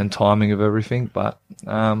schedule and timing of everything, but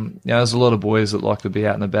there's a lot of boys that like to be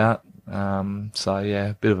out and about. A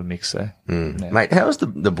bit of a mix there. Yeah. Mate, how's the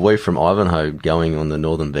boy from Ivanhoe going on the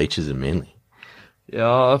northern beaches in Manly?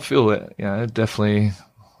 Yeah, I feel it. Definitely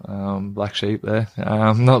black sheep there.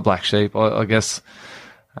 Not black sheep, I guess.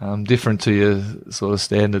 Different to your sort of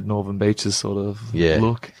standard northern beaches sort of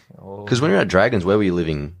look. Because when you were at Dragons, where were you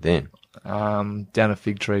living then? Down a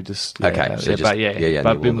fig tree, just but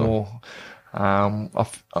a bit more. I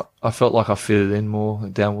felt like I fitted in more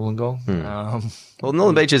down Wollongong. Well,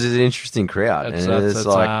 Northern Beaches is an interesting crowd, it's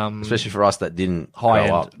like, especially for us that didn't high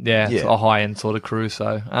grow end. up. It's a high end sort of crew.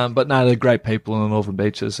 So, but no, they're great people in the Northern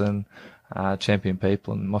Beaches, and champion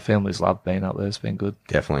people, and my family's loved being up there. It's been good.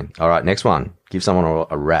 Definitely. All right, next one. Give someone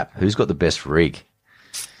a rap. Who's got the best rig?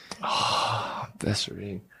 Best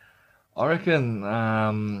rig. I reckon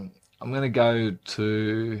I'm gonna go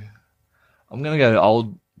to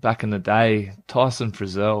old back in the day, Tyson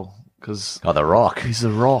Frizzell, because The Rock. he's the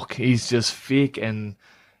Rock. He's just thick and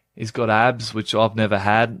he's got abs, which I've never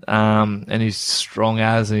had. And he's strong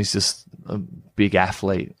as, and he's just a big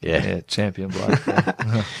athlete. Yeah. Champion bloke.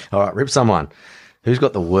 Yeah. All right, rip someone. Who's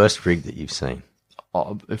got the worst rig that you've seen?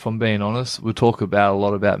 If I'm being honest, we'll talk a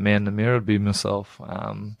lot about man in the mirror. It'd be myself.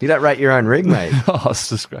 You don't rate your own rig, mate. It's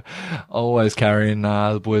just great. Always carrying,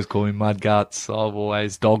 the boys call me mud guts. I've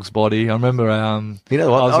always dog's body. I remember, you know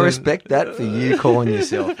what? I respect that for you calling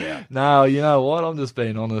yourself out. No, you know what? I'm just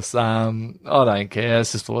being honest. I don't care.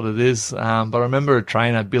 It's just what it is. But I remember a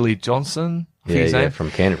trainer, Billy Johnson. Yeah,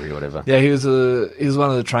 from Canterbury or whatever. Yeah, he was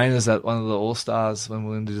one of the trainers at one of the All Stars when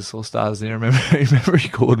we did this All Stars. And I remember he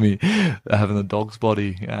called me having a dog's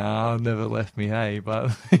body. Never left me, hey,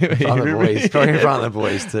 but in front of the boys, probably in front of the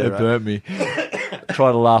boys too. It burnt me.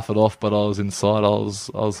 Tried to laugh it off, but I was inside. I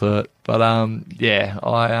was hurt. But but yeah,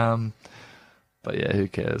 who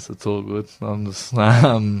cares? It's all good. I'm just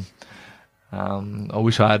I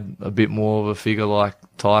wish I had a bit more of a figure like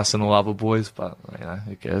Tyson or other boys, but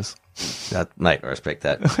who cares? Mate, I respect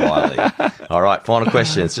that highly. All right, final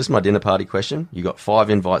question. It's just my dinner party question. You got 5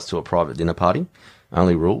 invites to a private dinner party.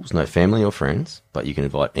 Only rules, no family or friends, but you can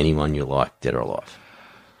invite anyone you like, dead or alive.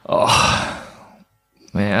 Oh,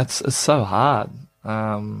 man, it's so hard.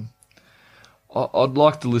 I'd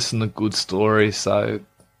like to listen to good stories, so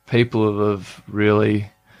people who have really,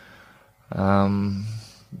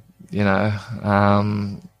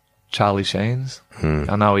 Charlie Sheens.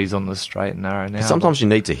 I know he's on the straight and narrow now. Sometimes you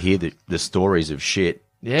need to hear the stories of shit.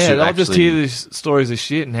 Yeah, I'll just hear the stories of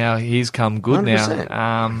shit and how he's come good 100%.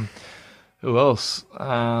 now. Who else?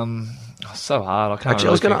 So hard. I can't. Actually,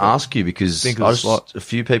 I was going to ask you because a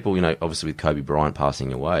few people, obviously with Kobe Bryant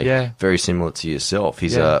passing away, Yeah. very similar to yourself.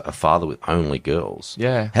 He's a father with only girls.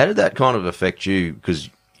 Yeah. How did that kind of affect you? Because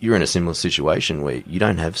you're in a similar situation where you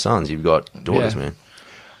don't have sons, you've got daughters, man.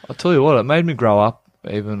 I'll tell you what, it made me grow up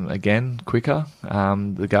even again quicker.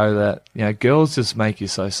 The go that girls just make you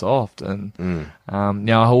so soft, and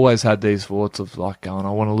I always had these thoughts of like going, I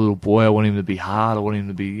want a little boy, I want him to be hard, I want him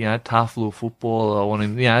to be tough little footballer, I want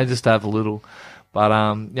him just to have a little. But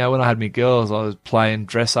when I had my girls, I was playing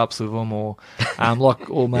dress ups with them, or like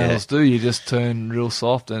all males do, you just turn real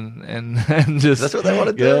soft and just that's what they want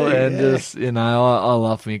to do. And just I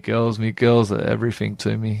love me girls. Me girls are everything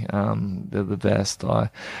to me. They're the best.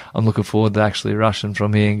 I'm looking forward to actually rushing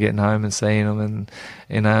from here and getting home and seeing them, and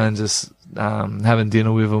and just having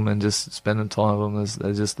dinner with them and just spending time with them.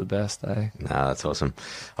 They're just the best, eh? Nah, that's awesome.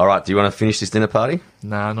 All right, do you want to finish this dinner party?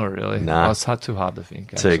 Nah, not really. Nah. It's too hard to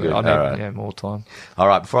think. Too good. I need more time. All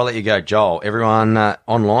right, before I let you go, Joel, everyone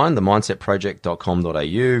online,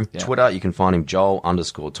 themindsetproject.com.au, Twitter, you can find him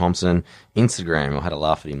Joel_Thompson, Instagram, I had a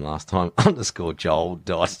laugh at him last time,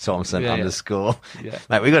 _Joel.Thompson _. Yeah.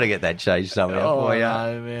 Mate, we got to get that changed somehow for you.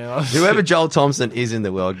 No, man. Whoever Joel Thompson is in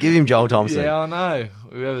the world, give him Joel Thompson. Yeah, I know.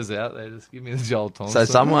 Whoever's out there, just give me the Joel Thompson.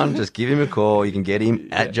 So someone, just give him a call. You can get him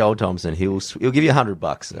at Joel Thompson. He'll give you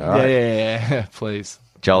 $100. All right? Yeah. Please.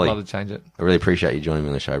 Jolly. I'd love to change it. I really appreciate you joining me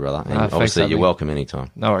on the show, brother. And thanks obviously, for you're having me. welcome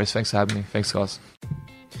anytime. No worries. Thanks for having me. Thanks, guys.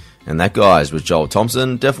 And that, guys, was Joel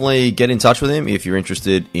Thompson. Definitely get in touch with him if you're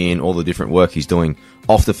interested in all the different work he's doing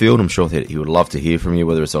off the field. I'm sure that he would love to hear from you,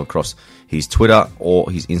 whether it's across his Twitter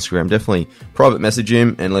or his Instagram. Definitely private message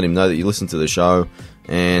him and let him know that you listen to the show.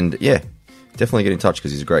 And, definitely get in touch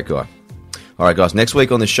because he's a great guy. All right, guys, next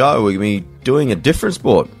week on the show, we're going to be doing a different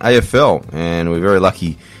sport, AFL, and we're very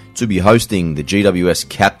lucky to be hosting the GWS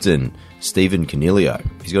captain, Stephen Coniglio.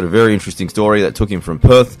 He's got a very interesting story that took him from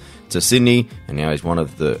Perth to Sydney, and now he's one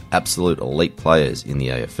of the absolute elite players in the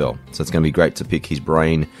AFL. So it's going to be great to pick his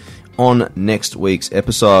brain on next week's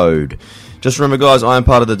episode. Just remember, guys, I am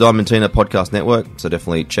part of the Diamantina Podcast Network, so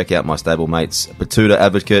definitely check out my stable mates, Batuta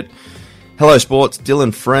Advocate, Hello Sports,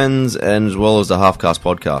 Dylan Friends, and as well as the Halfcast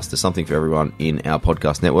Podcast. There's something for everyone in our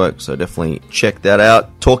podcast network, so definitely check that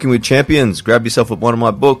out. Talking with Champions, grab yourself one of my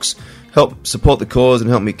books, help support the cause and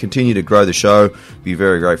help me continue to grow the show. Be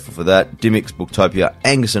very grateful for that. Dimmicks, Booktopia,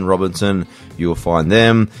 Angus and Robinson, you will find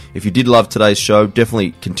them. If you did love today's show,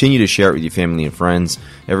 definitely continue to share it with your family and friends.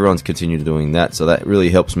 Everyone's continued doing that, so that really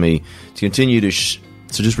helps me to continue to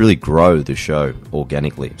just really grow the show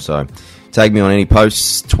organically. So tag me on any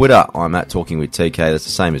posts. Twitter, I'm at Talking with TK. That's the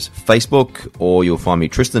same as Facebook. Or you'll find me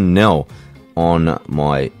Tristan Nell on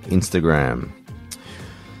my Instagram.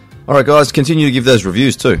 All right, guys, continue to give those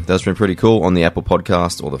reviews too. That's been pretty cool on the Apple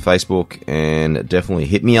Podcast or the Facebook. And definitely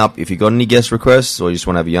hit me up if you got any guest requests or you just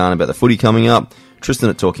want to have a yarn about the footy coming up. Tristan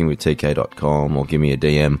at talkingwithtk.com or give me a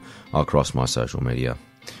DM across my social media.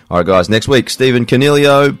 All right, guys, next week, Stephen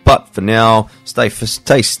Canelio. But for now, stay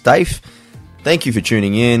safe. Thank you for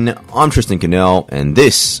tuning in. I'm Tristan Cannell, and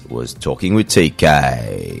this was Talking with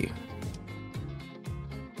TK.